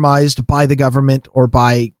compromised by the government or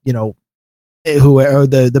by, whoever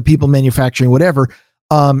the people manufacturing whatever,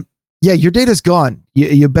 your data's gone.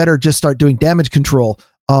 You better just start doing damage control.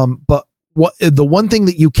 But the one thing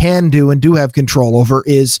that you can do and do have control over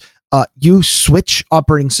is you switch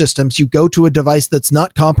operating systems. You go to a device that's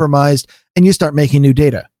not compromised, and you start making new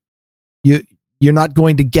data. You're not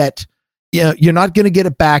going to get, you're not going to get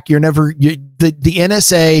it back. The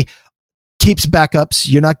NSA keeps backups.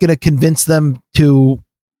 You're not going to convince them to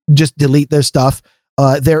just delete their stuff.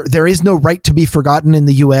 There is no right to be forgotten in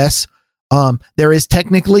the US. There is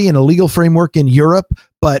technically an illegal framework in Europe,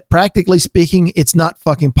 but practically speaking, it's not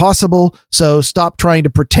fucking possible. So stop trying to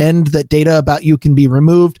pretend that data about you can be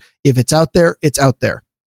removed. If it's out there, it's out there.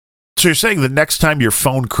 So you're saying the next time your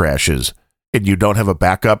phone crashes and you don't have a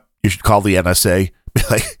backup, you should call the NSA. Be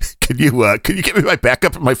like, can you give me my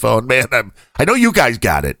backup of my phone, man? I know you guys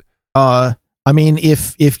got it. I mean,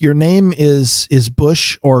 if your name is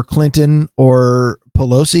Bush or Clinton or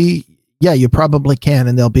Pelosi, yeah, you probably can,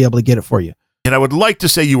 and they'll be able to get it for you. And I would like to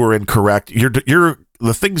say you were incorrect. You're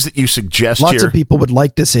the things that you suggest Lots of people would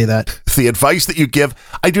like to say that. The advice that you give,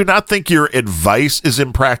 I do not think your advice is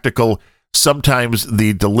impractical. Sometimes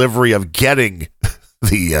the delivery of getting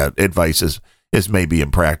the advice is maybe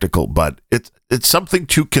impractical, but it's something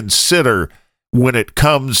to consider when it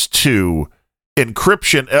comes to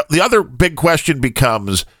encryption. The other big question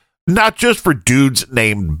becomes not just for dudes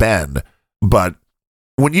named Ben, but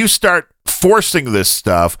when you start forcing this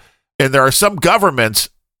stuff, and there are some governments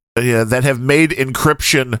that have made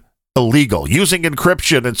encryption illegal. Using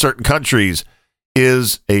encryption in certain countries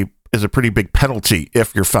is a pretty big penalty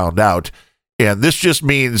if you're found out. And this just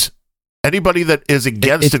means anybody that is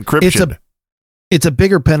against encryption. It's a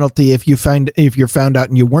bigger penalty if you're found out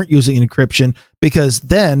and you weren't using encryption, because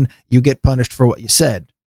then you get punished for what you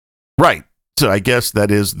said. Right. So I guess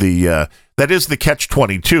that is the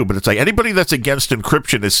catch-22. But it's like anybody that's against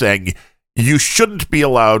encryption is saying you shouldn't be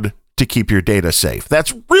allowed to keep your data safe.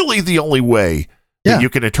 That's really the only way that you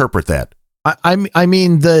can interpret that. I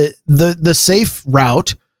mean the safe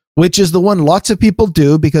route, which is the one lots of people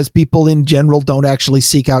do because people in general don't actually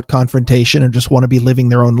seek out confrontation and just want to be living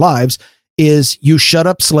their own lives, is you shut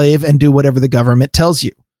up, slave, and do whatever the government tells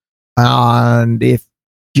you. And if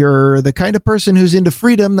you're the kind of person who's into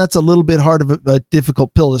freedom, that's a little bit hard of a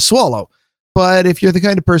difficult pill to swallow. But if you're the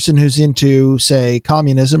kind of person who's into, say,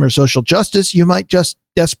 communism or social justice, you might just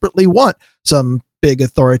desperately want some big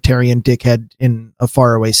authoritarian dickhead in a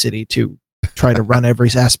faraway city to try to run every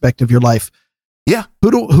aspect of your life. Yeah.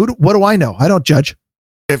 What do I know? I don't judge.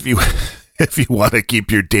 If you want to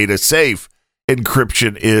keep your data safe,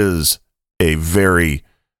 encryption is a very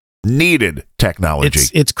needed technology.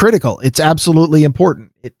 It's critical. It's absolutely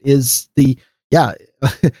important. It is there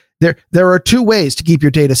are two ways to keep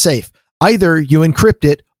your data safe. Either you encrypt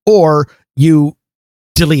it or you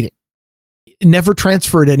delete it. Never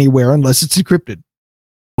transfer it anywhere unless it's encrypted.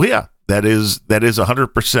 Well, yeah, that is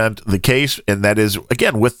 100% the case. And that is,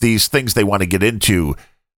 again, with these things they want to get into,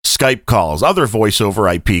 Skype calls, other voice over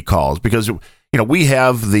IP calls, because we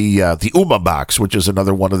have the UMA box, which is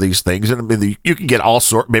another one of these things. And I mean, you can get all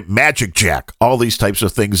Magic Jack, all these types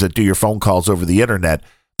of things that do your phone calls over the internet.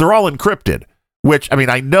 They're all encrypted, which, I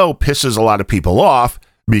mean, I know pisses a lot of people off,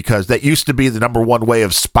 because that used to be the number one way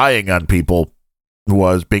of spying on people,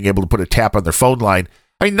 was being able to put a tap on their phone line.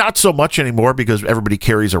 I mean, not so much anymore because everybody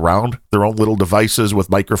carries around their own little devices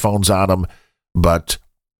with microphones on them. But,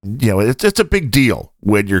 it's a big deal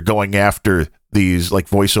when you're going after these like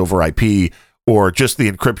voice over IP or just the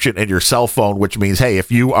encryption in your cell phone, which means, hey,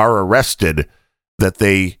 if you are arrested, that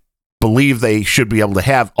they believe they should be able to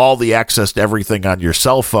have all the access to everything on your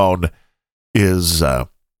cell phone is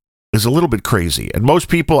a little bit crazy. And most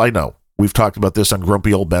people, I know, we've talked about this on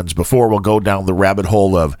Grumpy Old Ben's before, will go down the rabbit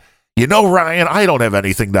hole of, Ryan, I don't have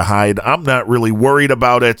anything to hide. I'm not really worried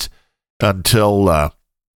about it until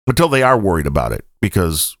they are worried about it,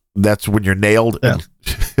 because that's when you're nailed. Yeah.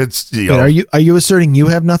 It's Wait, are you asserting you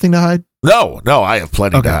have nothing to hide? No, I have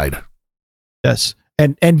plenty to hide. Yes.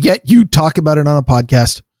 And yet you talk about it on a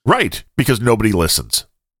podcast. Right, because nobody listens.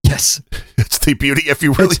 Yes. It's the beauty if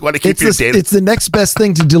you really want to keep your data. It's the next best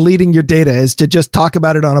thing to deleting your data is to just talk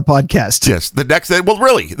about it on a podcast. Yes.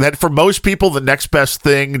 That for most people, the next best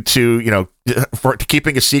thing to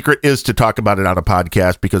keeping a secret is to talk about it on a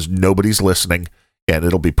podcast, because nobody's listening and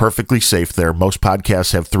it'll be perfectly safe there. Most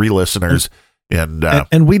podcasts have 3 listeners.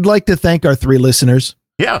 And we'd like to thank our 3 listeners.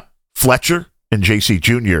 Yeah. Fletcher and JC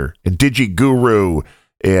Jr. and Digi Guru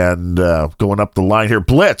and going up the line here,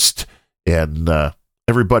 Blitzed, and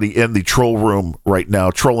everybody in the troll room right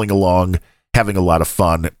now, trolling along, having a lot of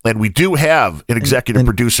fun. And we do have an executive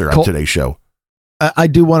producer on today's show. I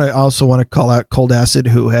do want to call out Cold Acid,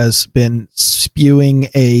 who has been spewing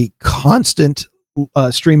a constant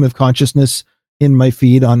stream of consciousness in my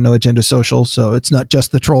feed on No Agenda Social. So it's not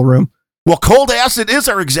just the troll room. Well, Cold Acid is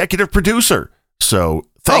our executive producer, so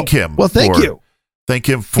thank him. Well, thank you. Thank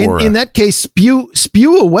him for. In that case,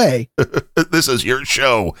 spew away. This is your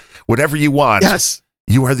show. Whatever you want. Yes.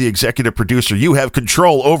 You are the executive producer. You have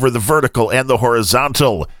control over the vertical and the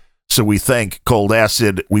horizontal. So we thank Cold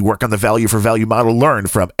Acid. We work on the value for value model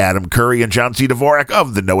learned from Adam Curry and John C. Dvorak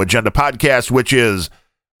of the No Agenda podcast, which is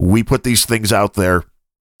we put these things out there.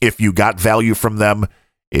 If you got value from them,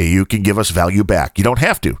 you can give us value back. You don't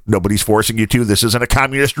have to. Nobody's forcing you to. This isn't a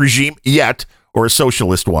communist regime yet or a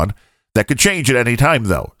socialist one. That could change at any time,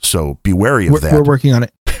 though. So be wary of that. We're working on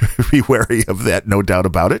it. Be wary of that, no doubt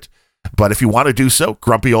about it. But if you want to do so,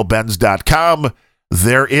 grumpyoldbens.com.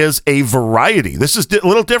 There is a variety. This is a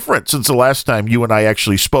little different since the last time you and I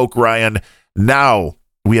actually spoke, Ryan. Now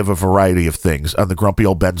we have a variety of things on the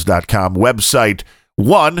grumpyoldbens.com website.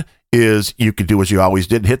 One is you can do as you always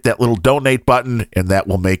did, hit that little donate button, and that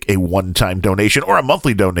will make a one-time donation or a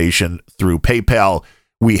monthly donation through PayPal.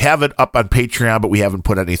 We have it up on Patreon, but we haven't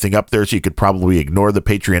put anything up there, so you could probably ignore the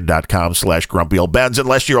patreon.com/grumpyoldbens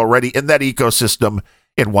unless you're already in that ecosystem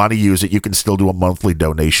and want to use it. You can still do a monthly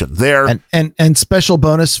donation there. And special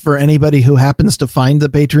bonus for anybody who happens to find the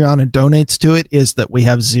Patreon and donates to it is that we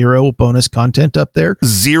have 0 bonus content up there.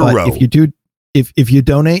 0. But if you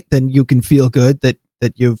donate, then you can feel good that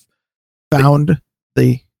you've found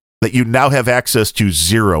that you now have access to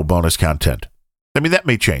 0 bonus content. I mean, that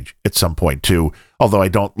may change at some point too, although I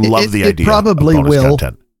don't love the idea. It probably of bonus will.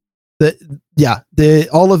 Content.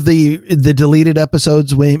 All of the deleted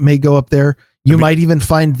episodes may go up there. You might even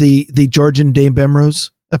find the Georgian Dame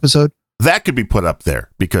Bemrose episode. That could be put up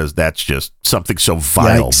there because that's just something so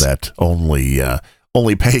vile that only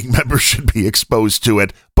paying members should be exposed to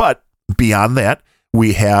it. But beyond that,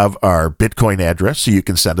 we have our Bitcoin address, so you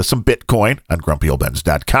can send us some Bitcoin on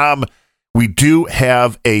grumpyoldbens.com. We do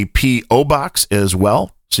have a P.O. box as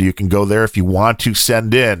well, so you can go there if you want to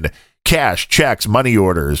send in cash, checks, money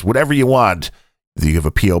orders, whatever you want. If you have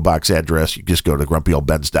a P.O. box address, you just go to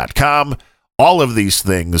grumpyoldbens.com. All of these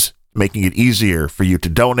things making it easier for you to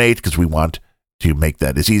donate because we want to make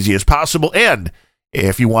that as easy as possible. And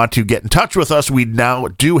if you want to get in touch with us, we now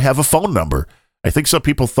do have a phone number. I think some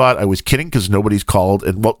people thought I was kidding because nobody's called.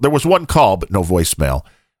 And well, there was one call, but no voicemail.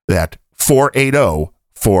 That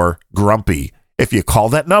 480-4GRUMPY. If you call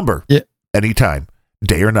that number anytime,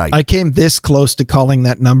 day or night. I came this close to calling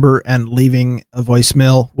that number and leaving a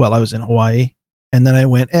voicemail while I was in Hawaii. And then I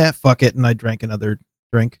went, fuck it. And I drank another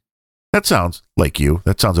drink. That sounds like you.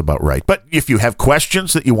 That sounds about right. But if you have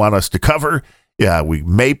questions that you want us to cover, we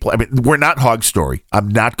may play. I mean, we're not Hog Story. I'm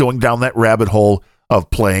not going down that rabbit hole of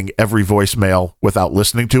playing every voicemail without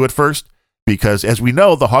listening to it first, because as we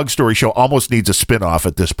know, the Hog Story show almost needs a spinoff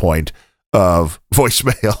at this point of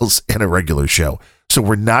voicemails in a regular show. So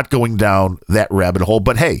we're not going down that rabbit hole.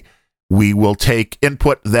 But hey, we will take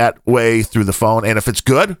input that way through the phone. And if it's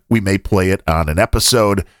good, we may play it on an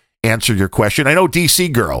episode, answer your question. I know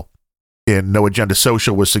DC Girl in No Agenda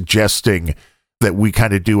Social was suggesting that we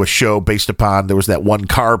kind of do a show based upon, there was that one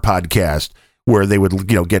car podcast where they would,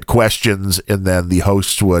 get questions and then the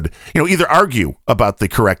hosts would, either argue about the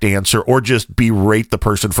correct answer or just berate the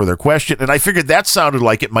person for their question. And I figured that sounded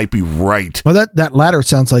like it might be right. Well, that latter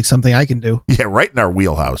sounds like something I can do. Yeah, right in our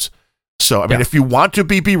wheelhouse. So, I mean, if you want to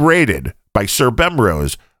be berated by Sir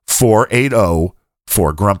Bemrose,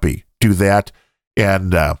 480-4GRUMPY. Do that.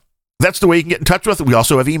 And, that's the way you can get in touch with it. We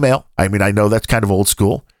also have email. I mean, I know that's kind of old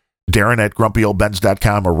school. Darren at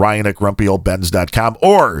grumpyoldbens.com or Ryan at grumpyoldbens.com.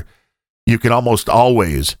 Or you can almost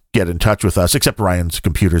always get in touch with us, except Ryan's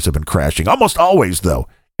computers have been crashing. Almost always, though,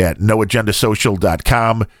 at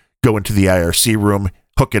noagendasocial.com. Go into the IRC room,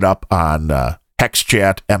 hook it up on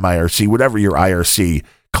HexChat, MIRC, whatever your IRC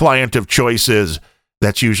client of choice is.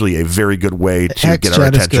 That's usually a very good way to get our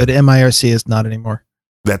attention. HexChat is good. MIRC is not anymore.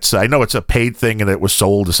 I know it's a paid thing and it was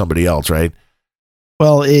sold to somebody else, right?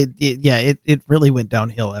 Well, it really went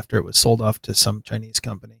downhill after it was sold off to some Chinese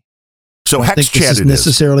company. So I don't think this is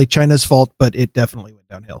necessarily China's fault, but it definitely went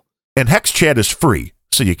downhill. And HexChat is free,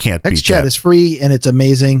 so you can't beat that. HexChat is free and it's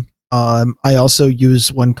amazing. I also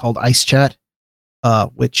use one called IceChat,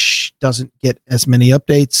 which doesn't get as many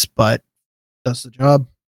updates, but does the job.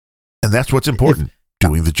 And that's what's important.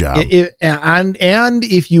 Doing the job. And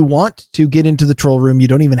if you want to get into the troll room, you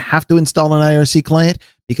don't even have to install an IRC client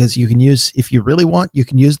because you can use, if you really want, you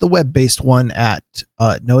can use the web-based one at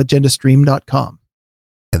noagendastream.com.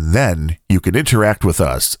 And then you can interact with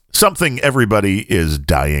us, something everybody is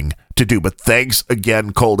dying to do. But thanks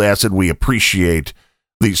again, Cold Acid. We appreciate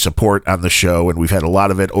the support on the show, and we've had a lot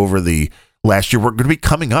of it over the last year. We're going to be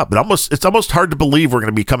coming up. It's almost hard to believe we're going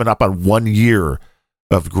to be coming up on 1 year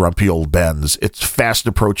of Grumpy Old Ben's. It's fast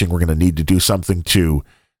approaching. We're going to need to do something to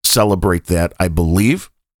celebrate that, I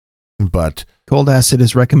believe. But Cold Acid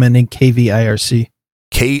is recommending KVIRC.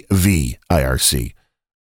 KVIRC.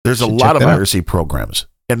 There's a Should lot of check that out. IRC programs,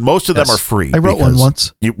 and most of them are free. I wrote one because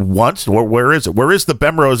once. You once? Where is it? Where is the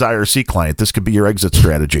Bemrose IRC client? This could be your exit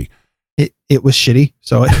strategy. It was shitty,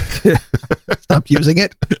 so I stopped using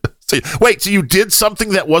it. So you did something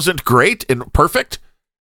that wasn't great and perfect?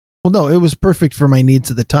 Well, no, it was perfect for my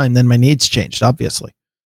needs at the time. Then my needs changed, obviously.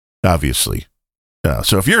 Obviously.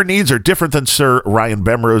 So if your needs are different than Sir Ryan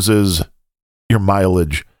Bemrose's, your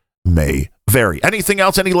mileage may vary. Anything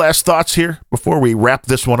else? Any last thoughts here before we wrap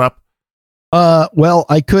this one up? Well,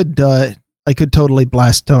 I could totally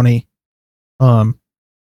blast Tony.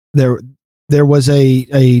 There was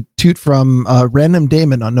a toot from Random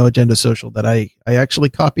Damon on No Agenda Social that I actually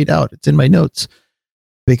copied out. It's in my notes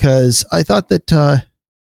because I thought that,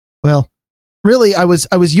 well, really, I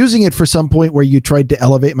was using it for some point where you tried to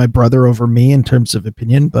elevate my brother over me in terms of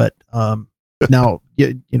opinion, but now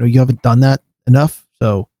you haven't done that enough.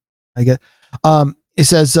 So I get. It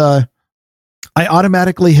says, I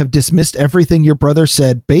automatically have dismissed everything your brother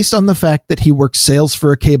said based on the fact that he works sales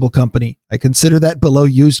for a cable company. I consider that below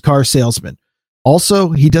used car salesman. Also,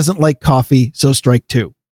 he doesn't like coffee, so strike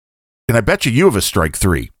 2. And I bet you have a strike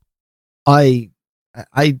 3. I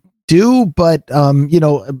do, but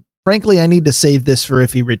frankly, I need to save this for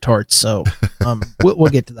if he retorts. So we'll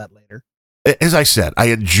get to that later. As I said, I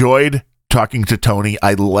enjoyed talking to Tony.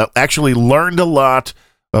 I actually learned a lot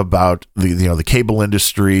about the cable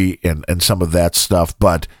industry and some of that stuff,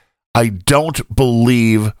 but I don't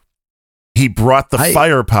believe he brought the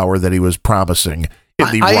firepower that he was promising in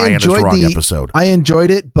the Ryan is Wrong episode. I enjoyed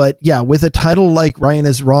it, but yeah, with a title like Ryan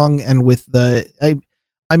is Wrong and with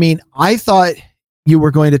I thought you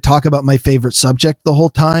were going to talk about my favorite subject the whole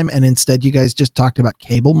time, and instead you guys just talked about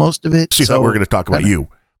cable most of it. So you thought we were going to talk about you.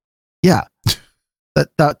 Yeah.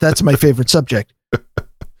 That's my favorite subject.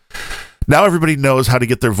 Now everybody knows how to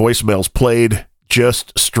get their voicemails played.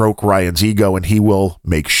 Just stroke Ryan's ego and he will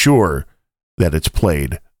make sure that it's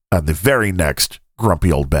played on the very next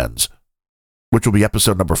Grumpy Old Ben's, which will be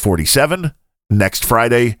episode number 47 next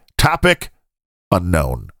Friday. Topic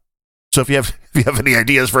unknown. So if you have any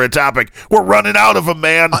ideas for a topic, we're running out of them,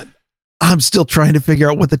 man. I'm still trying to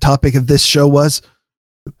figure out what the topic of this show was.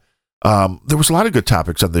 There was a lot of good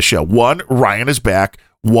topics on this show. 1, Ryan is back.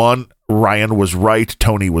 1, Ryan was right.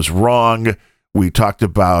 Tony was wrong. We talked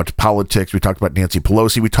about politics. We talked about Nancy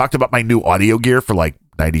Pelosi. We talked about my new audio gear for like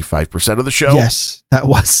 95% of the show. Yes, that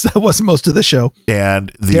was most of the show.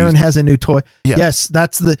 And Darren has a new toy. Yeah. Yes,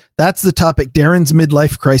 that's the topic. Darren's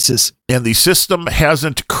midlife crisis. And the system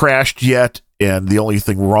hasn't crashed yet. And the only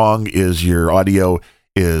thing wrong is your audio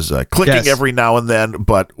is clicking every now and then.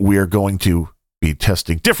 But we are going to be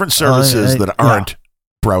testing different services that aren't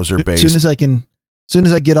browser based. As soon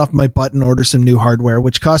as I get off my butt and order some new hardware,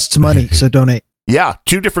 which costs money, so donate. Yeah,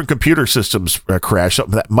 2 different computer systems crash.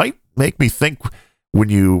 Something that might make me think when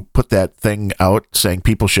you put that thing out saying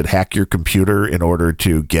people should hack your computer in order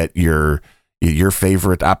to get your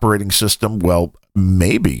favorite operating system. Well,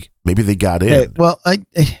 maybe they got in. Hey, well, I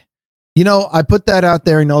put that out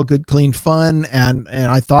there in all good, clean fun, and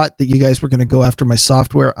I thought that you guys were going to go after my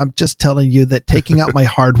software. I'm just telling you that taking out my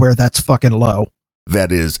hardware, that's fucking low.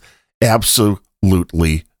 That is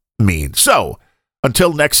absolutely mean. So,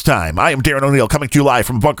 until next time, I am Darren O'Neill coming to you live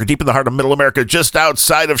from a bunker deep in the heart of Middle America, just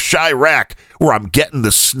outside of Chirac, where I'm getting the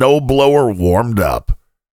snowblower warmed up.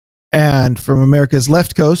 And from America's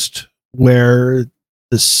left coast, where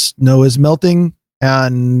the snow is melting,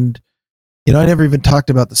 and I never even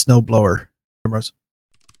talked about the snowblower.